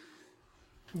ridiculousness.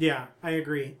 Yeah, I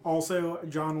agree. Also,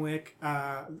 John Wick,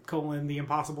 The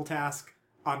Impossible Task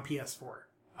on PS4.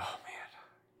 Oh, man.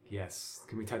 Yes.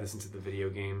 Can we tie this into the video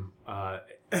game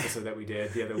episode that we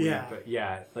did the other week? But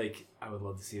yeah, like, I would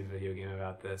love to see a video game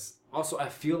about this. Also, I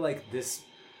feel like this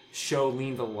movie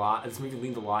leaned a lot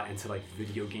into, like,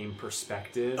 video game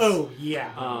perspectives. Oh,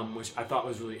 yeah. Which I thought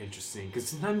was really interesting. Because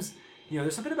sometimes,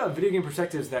 there's something about video game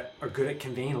perspectives that are good at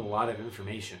conveying a lot of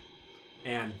information.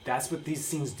 And that's what these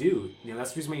scenes do.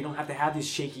 That's the reason why you don't have to have these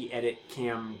shaky edit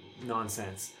cam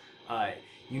nonsense.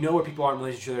 You know where people are in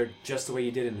relation to each other just the way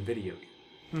you did in the video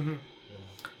game.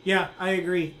 Yeah, I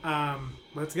agree.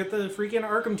 Let's get the freaking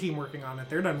Arkham team working on it.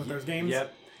 They're done with those games.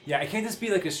 Yep. Yeah, it can't just be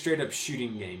like a straight up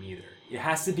shooting game either. It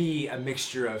has to be a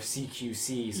mixture of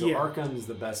CQC. So Arkham's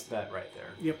the best bet right there.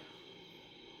 Yep.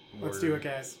 Let's do it,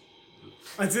 guys.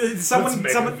 Someone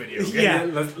make a video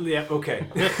game. Yeah. Okay.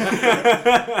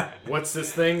 What's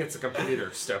this thing? It's a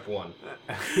computer. Step 1.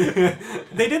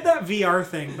 They did that VR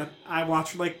thing, but I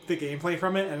watched like the gameplay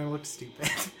from it, and it looked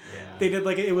stupid. Yeah. They did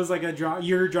it was like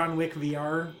your John Wick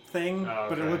VR thing,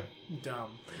 but it looked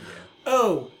dumb. Yeah.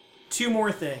 Oh, 2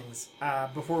 more things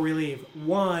before we leave.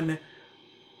 One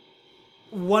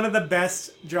of the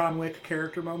best John Wick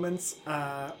character moments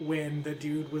when the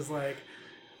dude was like,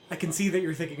 I can see that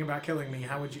you're thinking about killing me.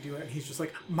 How would you do it? And he's just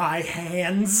like, my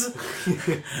hands.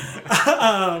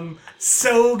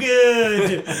 So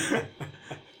good.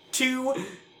 2,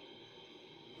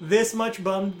 this much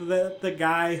bummed that the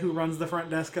guy who runs the front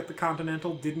desk at the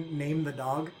Continental didn't name the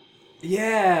dog.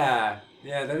 Yeah,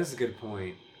 that is a good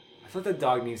point. I thought the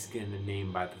dog needs to get a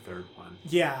name by the 3rd one.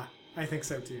 Yeah, I think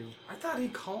so too. I thought he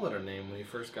called it a name when he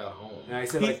first got home. Yeah, he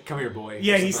said come here, boy.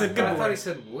 Yeah, he said good boy. I thought he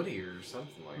said Woody or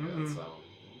something like that. So.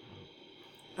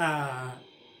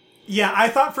 Yeah, I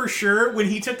thought for sure when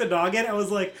he took the dog in, I was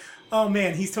like, oh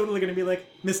man, he's totally going to be like,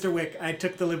 Mr. Wick, I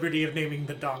took the liberty of naming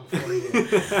the dog for you.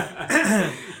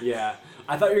 Yeah.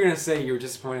 I thought you were going to say you were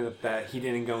disappointed that he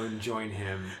didn't go and join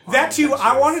him. That too,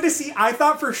 I wanted to see, I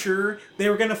thought for sure they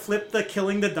were going to flip the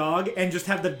killing the dog and just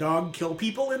have the dog kill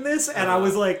people in this, and I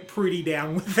was like pretty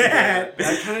down with that.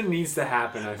 Yeah, that kind of needs to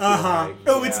happen, I feel like.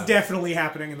 Oh, it's definitely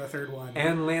happening in the 3rd one.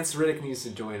 And Lance Riddick needs to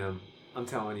join him. I'm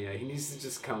telling you, he needs to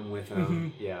just come with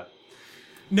him. Yeah.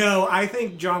 No, I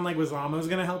think John Leguizamo is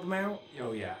going to help him out.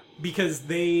 Oh, yeah. Because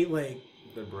they're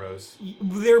bros.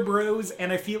 They're bros,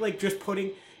 and I feel like just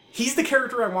he's the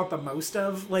character I want the most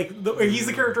of. He's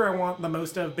the character I want the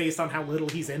most of based on how little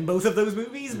he's in both of those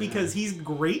movies, because he's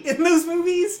great in those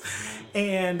movies.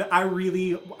 And I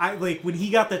when he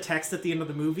got the text at the end of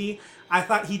the movie, I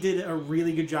thought he did a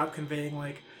really good job conveying,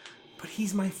 but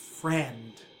he's my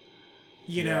friend.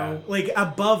 You know,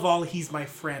 above all, he's my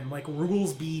friend.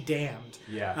 Rules be damned.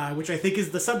 Yeah. Which I think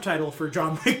is the subtitle for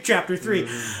John Wick Chapter 3.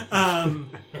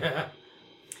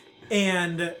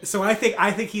 And so I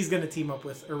think he's going to team up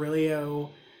with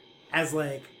Aurelio as,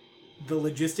 the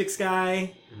logistics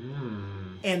guy.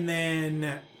 And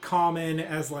then Common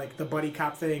as, the buddy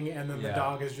cop thing. And then the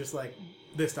dog is just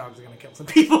this dog's going to kill some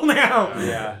people now.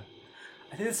 Yeah.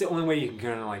 I think that's the only way you can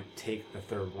kind of, take the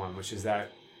 3rd one, which is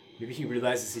that maybe he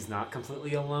realizes he's not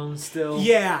completely alone still.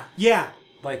 Yeah.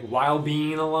 While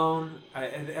being alone. I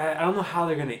don't know how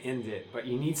they're going to end it, but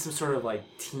you need some sort of,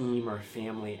 team or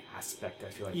family aspect, I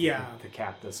feel like, to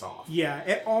cap this off. Yeah,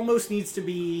 it almost needs to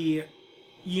be,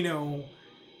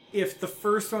 if the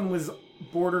first one was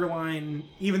borderline,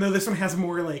 even though this one has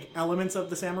more, elements of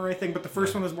the samurai thing, but the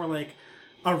first one was more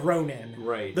a Ronin.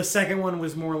 Right. The second one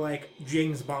was more like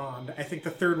James Bond. I think the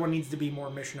 3rd one needs to be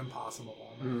more Mission Impossible,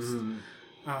 almost.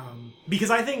 Because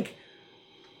I think,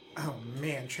 oh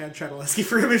man, Chad Chadalesky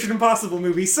for a Mission Impossible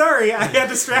movie. Sorry, I got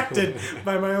distracted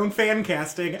by my own fan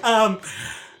casting.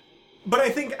 But I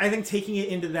think taking it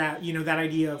into that, that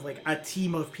idea of a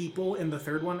team of people in the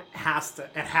 3rd one has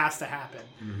to happen,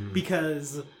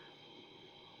 because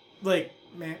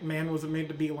man wasn't made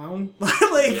to be alone.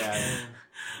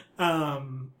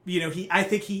 I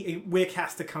think Wick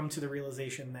has to come to the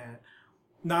realization that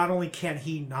not only can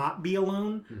he not be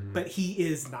alone, but he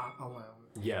is not alone.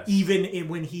 Yes. Even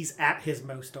when he's at his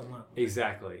most alone.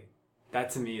 Exactly. that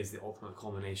to me is the ultimate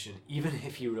culmination, even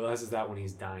if he realizes that when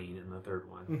he's dying in the third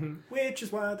one. Mm-hmm. Which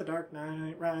is why The Dark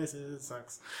Knight Rises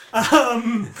sucks.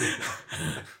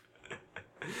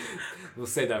 We'll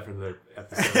save that for the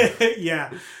episode.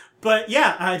 Yeah. But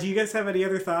yeah, do you guys have any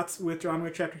other thoughts with John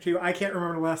Wick Chapter 2? I can't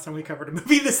remember the last time we covered a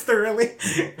movie this thoroughly.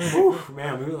 Ooh,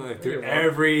 man, we went through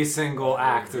every single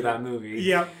act of that movie.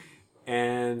 Yep.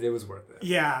 And it was worth it.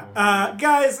 Yeah.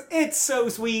 Guys, it's so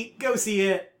sweet. Go see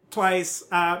it twice. 3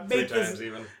 times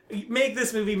even. Make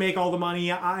this movie make all the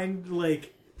money. I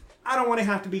don't want to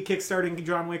have to be kickstarting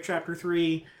John Wick Chapter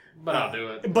 3. But I'll do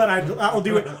it. But I'll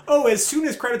do it. Oh, as soon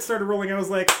as credits started rolling, I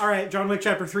was like, all right, John Wick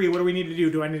Chapter 3, what do we need to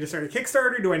do? Do I need to start a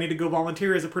Kickstarter? Do I need to go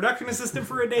volunteer as a production assistant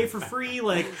for a day for free?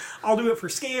 Like, I'll do it for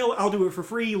scale. I'll do it for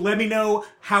free. Let me know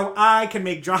how I can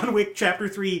make John Wick Chapter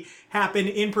 3 happen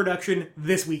in production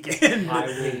this weekend. I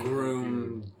will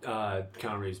groom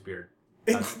Keanu Reeves' beard.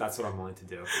 That's what I'm willing to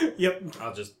do. Yep.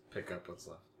 I'll just pick up what's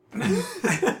left.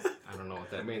 I don't know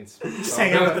what that means. Just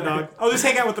hang out with the dog. I'll just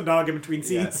hang out with the dog in between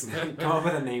scenes. Yes. Come up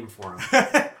with a name for him.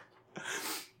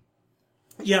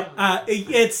 Yep.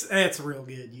 It's real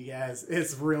good, you guys.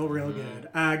 It's real good.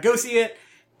 Go see it.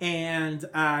 And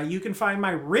you can find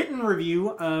my written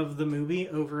review of the movie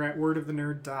over at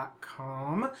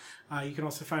wordofthenerd.com. You can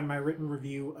also find my written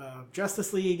review of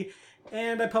Justice League.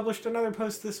 And I published another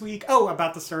post this week,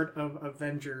 about the start of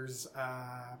Avengers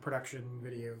production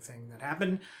video thing that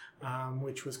happened,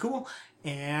 which was cool.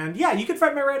 And yeah, you can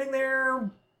find my writing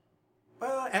there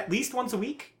at least once a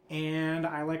week. And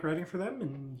I like writing for them,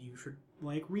 and you should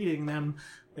like reading them.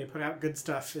 They put out good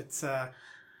stuff. It's a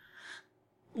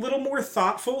little more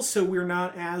thoughtful, so we're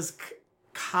not as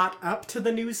caught up to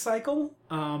the news cycle.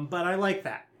 But I like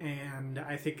that. And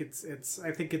I think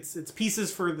it's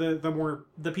pieces for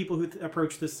the people who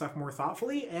approach this stuff more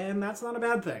thoughtfully, and that's not a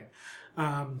bad thing.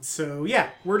 So yeah,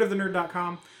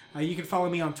 wordofthenerd.com. You can follow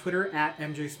me on Twitter at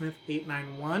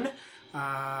mjsmith891.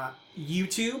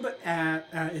 YouTube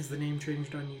is the name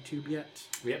changed on YouTube yet?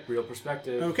 Yep, Real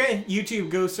Perspective. Okay, YouTube,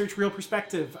 go search Real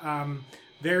Perspective.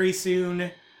 Very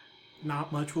soon.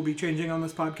 Not much will be changing on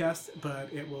this podcast,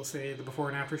 but it will say the before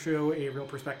and after show, a Real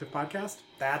Perspective podcast.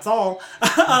 That's all.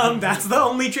 That's the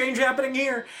only change happening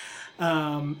here.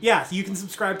 Yeah, you can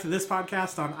subscribe to this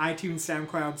podcast on iTunes,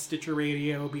 SoundCloud, Stitcher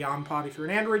Radio, Beyond Pod if you're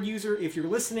an Android user. If you're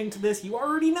listening to this, you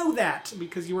already know that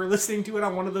because you are listening to it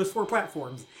on one of those 4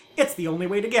 platforms. It's the only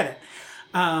way to get it.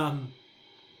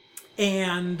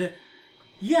 And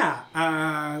yeah,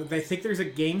 I think there's a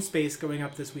game space going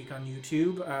up this week on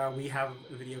YouTube. We have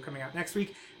a video coming out next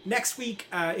week. Next week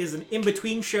is an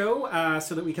in-between show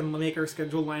so that we can make our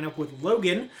schedule line up with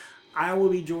Logan. I will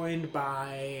be joined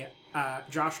by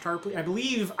Josh Tarpley. I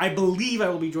believe I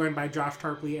will be joined by Josh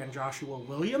Tarpley and Joshua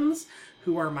Williams,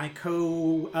 who are my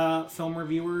co-film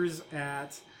reviewers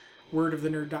at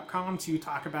wordofthenerd.com to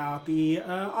talk about the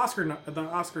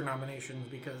Oscar nominations,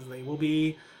 because they will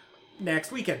be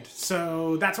next weekend.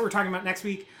 So that's what we're talking about next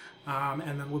week.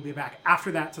 And then we'll be back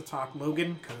after that to talk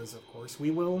Logan, because of course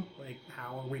we will. Like,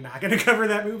 how are we not going to cover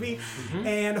that movie? Mm-hmm.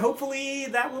 And hopefully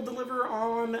that will deliver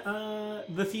on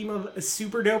the theme of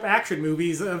super dope action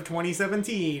movies of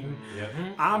 2017. Mm-hmm.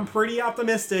 I'm pretty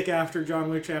optimistic after John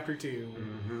Wick Chapter 2.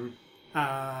 Mm-hmm.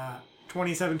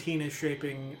 2017 is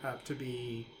shaping up to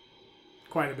be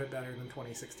quite a bit better than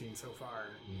 2016 so far.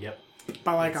 Yep.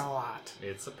 But a lot.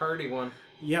 It's a party one.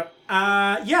 Yep.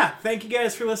 Yeah, thank you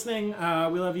guys for listening.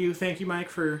 We love you. Thank you, Mike,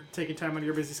 for taking time out of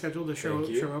your busy schedule to show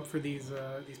up for these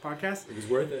podcasts. It was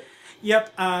worth it.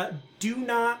 Yep. Do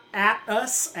not at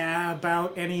us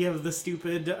about any of the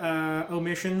stupid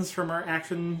omissions from our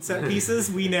action set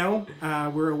pieces. We know.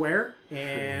 We're aware.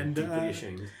 And deeply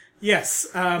ashamed. Yes.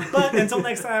 But until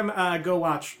next time, go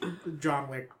watch John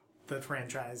Wick, the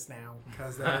franchise now,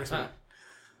 because they're very sweet.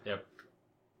 Yep.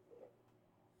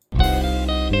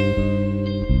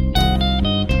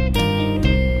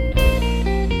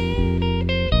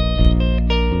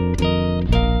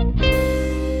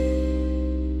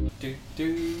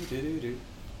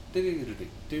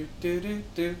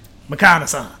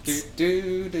 Reconnaissance.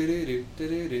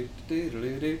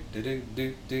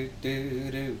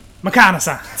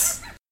 Reconnaissance.